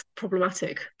is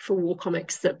problematic for war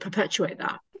comics that perpetuate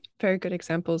that. Very good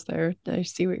examples there. I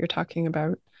see what you're talking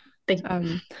about. Thank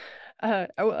you.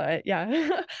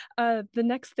 Yeah. The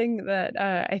next thing that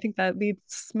I think that leads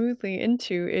smoothly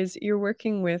into is you're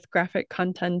working with graphic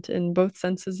content in both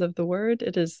senses of the word.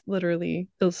 It is literally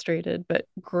illustrated, but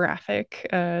graphic,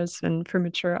 as in for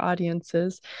mature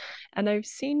audiences. And I've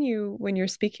seen you, when you're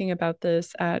speaking about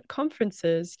this at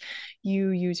conferences, you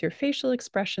use your facial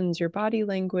expressions, your body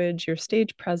language, your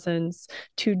stage presence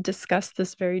to discuss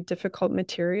this very difficult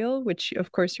material, which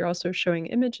of course you're also showing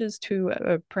images to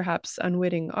a perhaps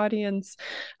unwitting audience,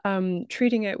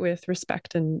 treating it with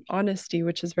respect and honesty,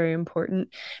 which is very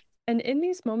important. And in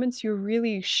these moments, you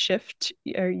really shift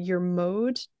your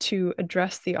mode to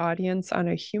address the audience on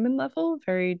a human level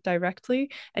very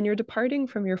directly, and you're departing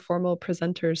from your formal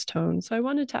presenter's tone. So I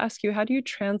wanted to ask you, how do you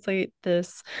translate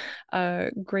this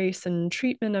grace and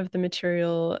treatment of the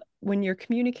material when you're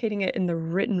communicating it in the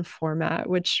written format,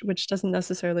 which doesn't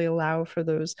necessarily allow for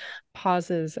those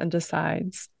pauses and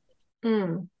asides?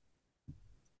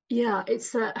 Yeah,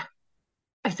 it's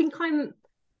I think I'm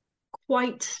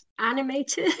quite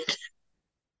animated,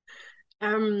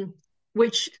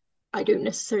 which I don't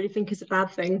necessarily think is a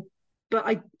bad thing. But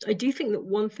I do think that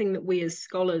one thing that we as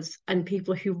scholars and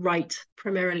people who write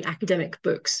primarily academic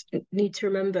books need to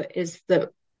remember is that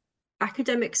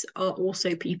academics are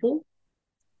also people.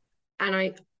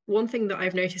 And one thing that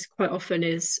I've noticed quite often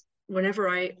is whenever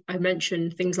I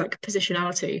mention things like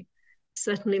positionality,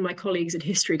 certainly my colleagues in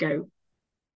history go,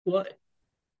 "What?"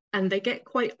 And they get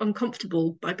quite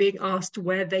uncomfortable by being asked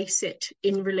where they sit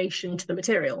in relation to the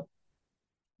material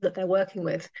that they're working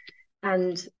with.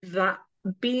 And that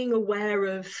being aware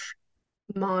of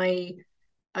my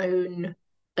own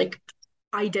like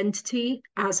identity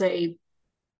as a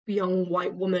young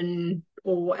white woman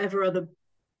or whatever other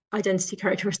identity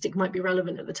characteristic might be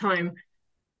relevant at the time,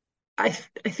 I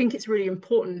think it's really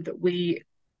important that we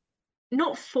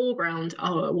not foreground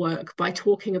our work by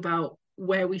talking about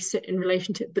where we sit in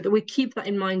relation to it, but that we keep that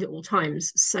in mind at all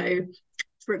times. So,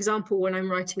 for example, when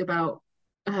I'm writing about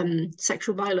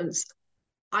sexual violence,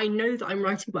 I know that I'm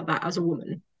writing about that as a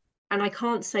woman, and I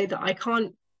can't say that I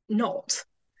can't not.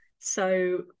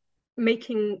 So,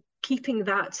 keeping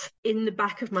that in the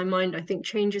back of my mind, I think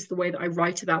changes the way that I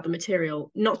write about the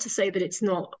material. Not to say that it's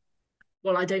not,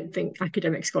 well, I don't think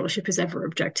academic scholarship is ever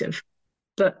objective,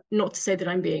 but not to say that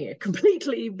I'm being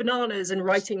completely bananas and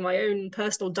writing my own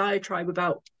personal diatribe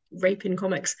about rape in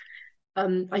comics.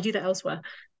 I do that elsewhere.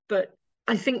 But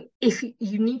I think if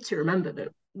you need to remember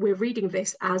that we're reading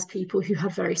this as people who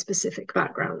have very specific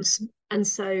backgrounds. And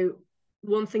so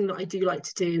one thing that I do like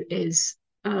to do is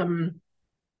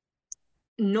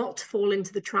not fall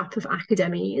into the trap of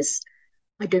academies.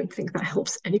 I don't think that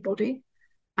helps anybody,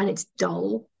 and it's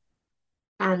dull.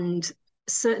 And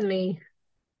certainly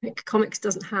like, comics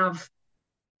doesn't have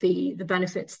the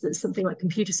benefits that something like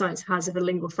computer science has of a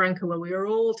lingua franca where we are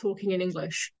all talking in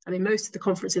English. I mean, most of the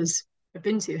conferences I've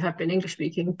been to have been English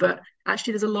speaking, but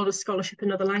actually there's a lot of scholarship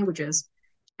in other languages.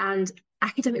 And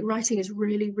academic writing is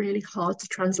really, really hard to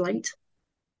translate.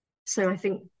 So I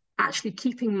think actually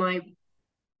keeping my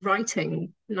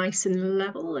writing nice and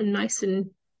level and nice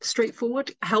and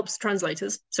straightforward helps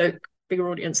translators, so bigger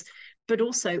audience, but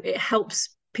also it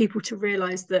helps people to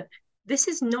realize that this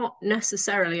is not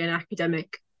necessarily an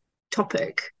academic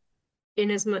topic, in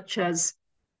as much as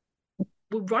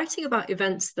we're writing about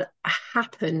events that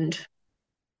happened,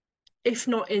 if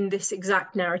not in this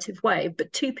exact narrative way,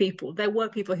 but to people. There were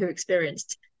people who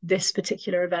experienced this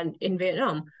particular event in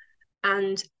Vietnam.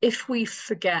 And if we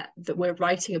forget that we're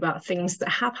writing about things that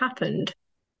have happened,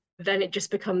 then it just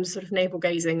becomes sort of navel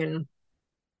gazing and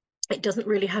it doesn't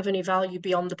really have any value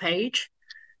beyond the page.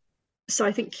 So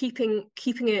I think keeping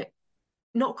it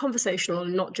not conversational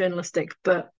and not journalistic,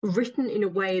 but written in a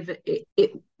way that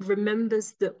it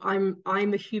remembers that I'm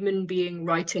a human being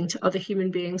writing to other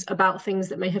human beings about things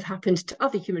that may have happened to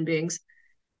other human beings,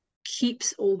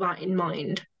 keeps all that in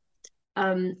mind.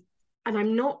 And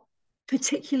I'm not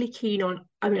particularly keen on,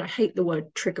 I mean, I hate the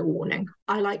word trigger warning.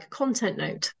 I like content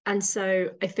note. And so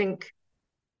I think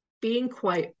being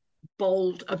quite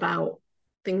bold about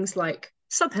things like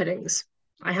subheadings.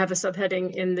 I have a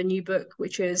subheading in the new book,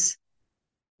 which is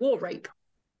war rape.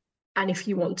 And if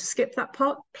you want to skip that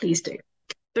part, please do.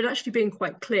 But actually being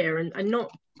quite clear and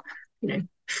not,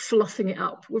 fluffing it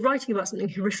up. We're writing about something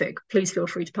horrific. Please feel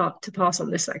free to pass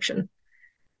on this section.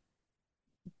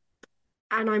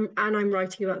 And I'm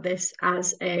writing about this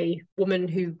as a woman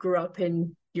who grew up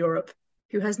in Europe,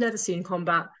 who has never seen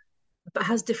combat, but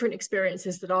has different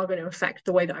experiences that are going to affect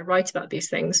the way that I write about these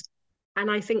things. And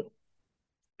I think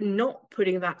not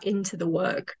putting that into the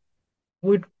work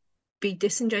would be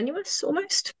disingenuous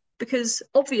almost, because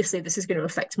obviously this is going to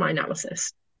affect my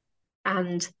analysis.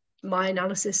 And my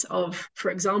analysis of,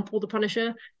 for example, The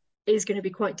Punisher is going to be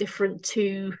quite different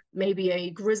to maybe a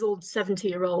grizzled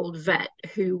 70-year-old vet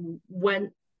who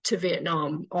went to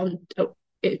Vietnam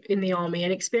in the army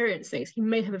and experienced things. He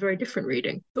may have a very different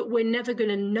reading, but we're never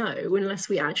going to know unless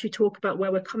we actually talk about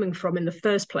where we're coming from in the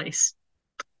first place.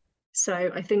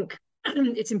 So I think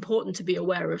it's important to be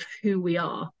aware of who we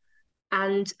are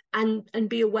and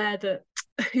be aware that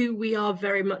who we are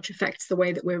very much affects the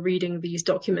way that we're reading these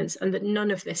documents, and that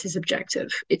none of this is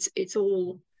objective. It's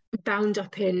all bound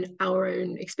up in our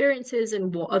own experiences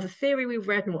and what other theory we've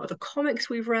read and what other comics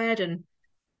we've read.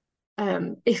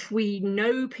 And if we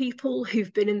know people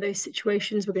who've been in those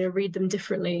situations, we're going to read them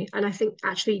differently. And I think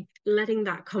actually letting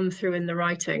that come through in the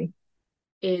writing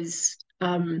is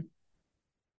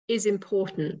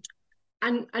important.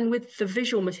 And with the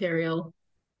visual material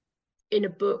in a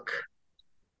book,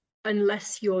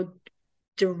 unless you're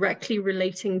directly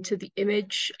relating to the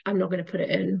image, I'm not going to put it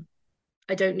in.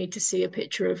 I don't need to see a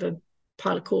picture of a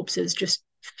pile of corpses just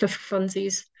for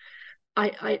funsies.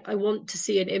 I want to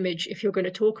see an image if you're going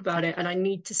to talk about it, and I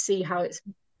need to see how it's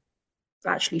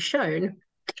actually shown.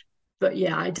 But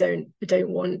yeah, I don't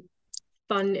want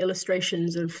fun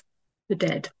illustrations of the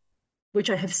dead, which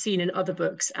I have seen in other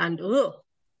books, and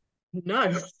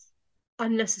no,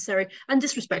 unnecessary and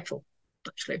disrespectful,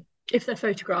 actually. If they're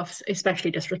photographs,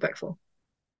 especially disrespectful.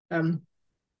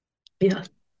 Yeah.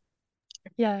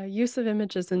 Yeah, use of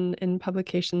images in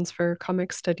publications for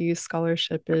comic studies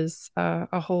scholarship is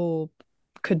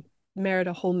could merit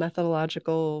a whole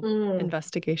methodological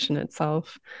investigation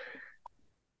itself.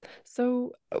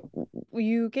 So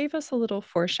you gave us a little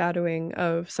foreshadowing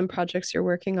of some projects you're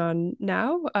working on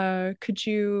now. Could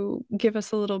you give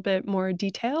us a little bit more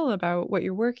detail about what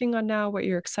you're working on now, what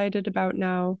you're excited about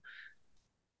now?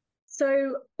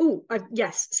 So,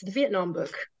 yes, so the Vietnam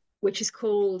book, which is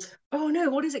called, oh no,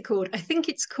 what is it called? I think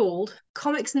it's called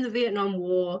Comics in the Vietnam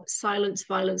War, Silence,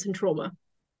 Violence, and Trauma.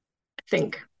 I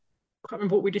think. I can't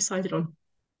remember what we decided on.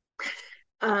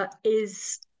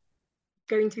 Is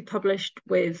going to be published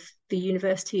with the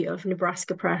University of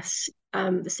Nebraska Press.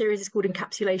 The series is called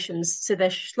Encapsulations. So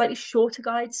they're slightly shorter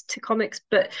guides to comics,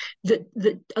 but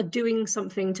that are doing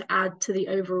something to add to the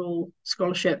overall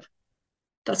scholarship.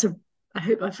 I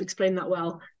hope I've explained that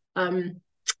well.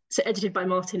 So edited by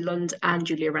Martin Lund and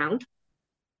Julia Round.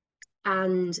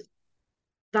 And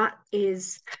that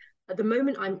is, at the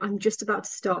moment, I'm just about to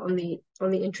start on the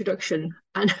introduction,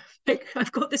 and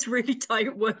I've got this really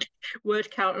tight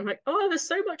word count. I'm like, oh, there's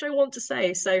so much I want to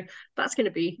say, so that's going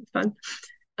to be fun.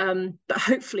 But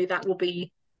hopefully that will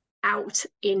be out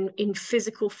in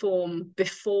physical form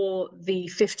before the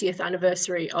 50th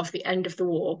anniversary of the end of the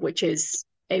war, which is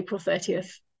April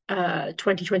 30th,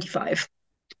 2025.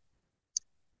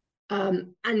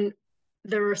 And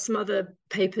there are some other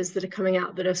papers that are coming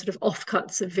out that are sort of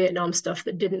offcuts of Vietnam stuff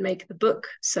that didn't make the book.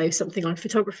 So something on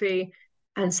photography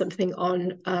and something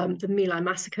on the My Lai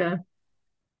massacre,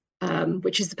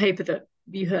 which is the paper that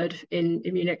you heard in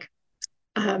Munich.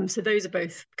 So those are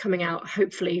both coming out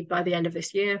hopefully by the end of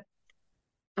this year.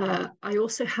 I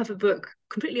also have a book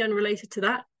completely unrelated to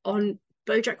that on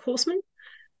BoJack Horseman,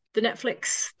 the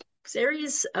Netflix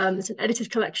series. It's an edited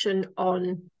collection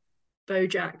on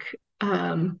BoJack,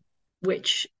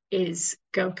 which is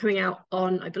coming out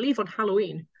on, I believe, on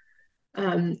Halloween,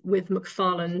 with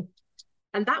McFarlane.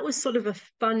 And that was sort of a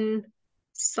fun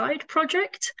side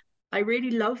project. I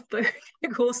really love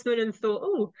BoJack Horseman and thought,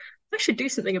 oh, I should do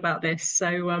something about this.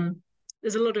 So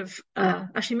there's a lot of,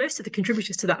 actually most of the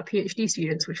contributors to that are PhD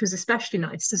students, which was especially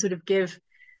nice to sort of give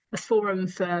a forum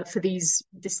for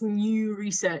this new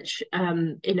research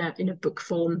in a book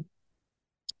form.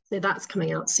 So that's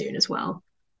coming out soon as well.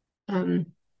 And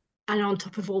on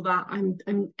top of all that,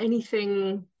 I'm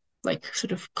anything like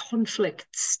sort of conflict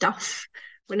stuff.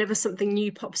 Whenever something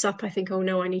new pops up, I think, oh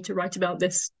no, I need to write about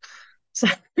this. So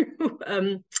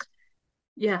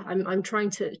yeah, I'm trying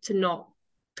to not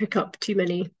pick up too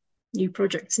many new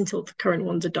projects until the current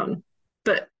ones are done.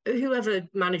 But whoever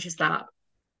manages that,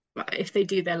 if they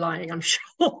do, they're lying, I'm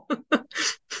sure.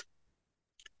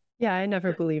 Yeah, I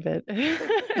never believe it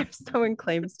if someone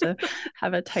claims to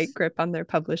have a tight grip on their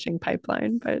publishing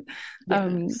pipeline. But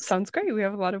Yes. sounds great. We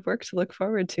have a lot of work to look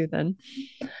forward to then.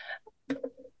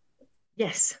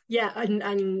 Yes, yeah,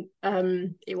 and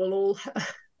it will all.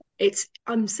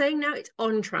 I'm saying now it's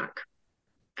on track,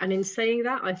 and in saying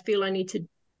that, I feel I need to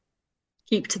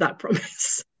keep to that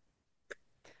promise.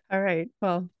 All right.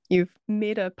 Well, you've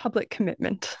made a public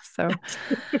commitment. So,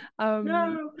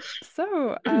 No.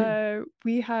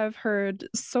 We have heard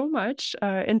so much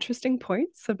interesting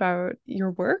points about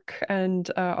your work and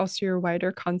also your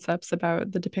wider concepts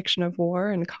about the depiction of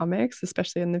war in comics,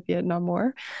 especially in the Vietnam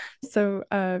War. So,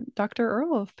 Dr.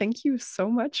 Earle, thank you so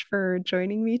much for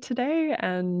joining me today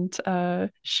and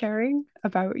sharing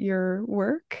about your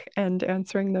work and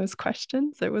answering those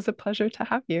questions. It was a pleasure to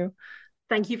have you.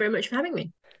 Thank you very much for having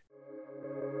me.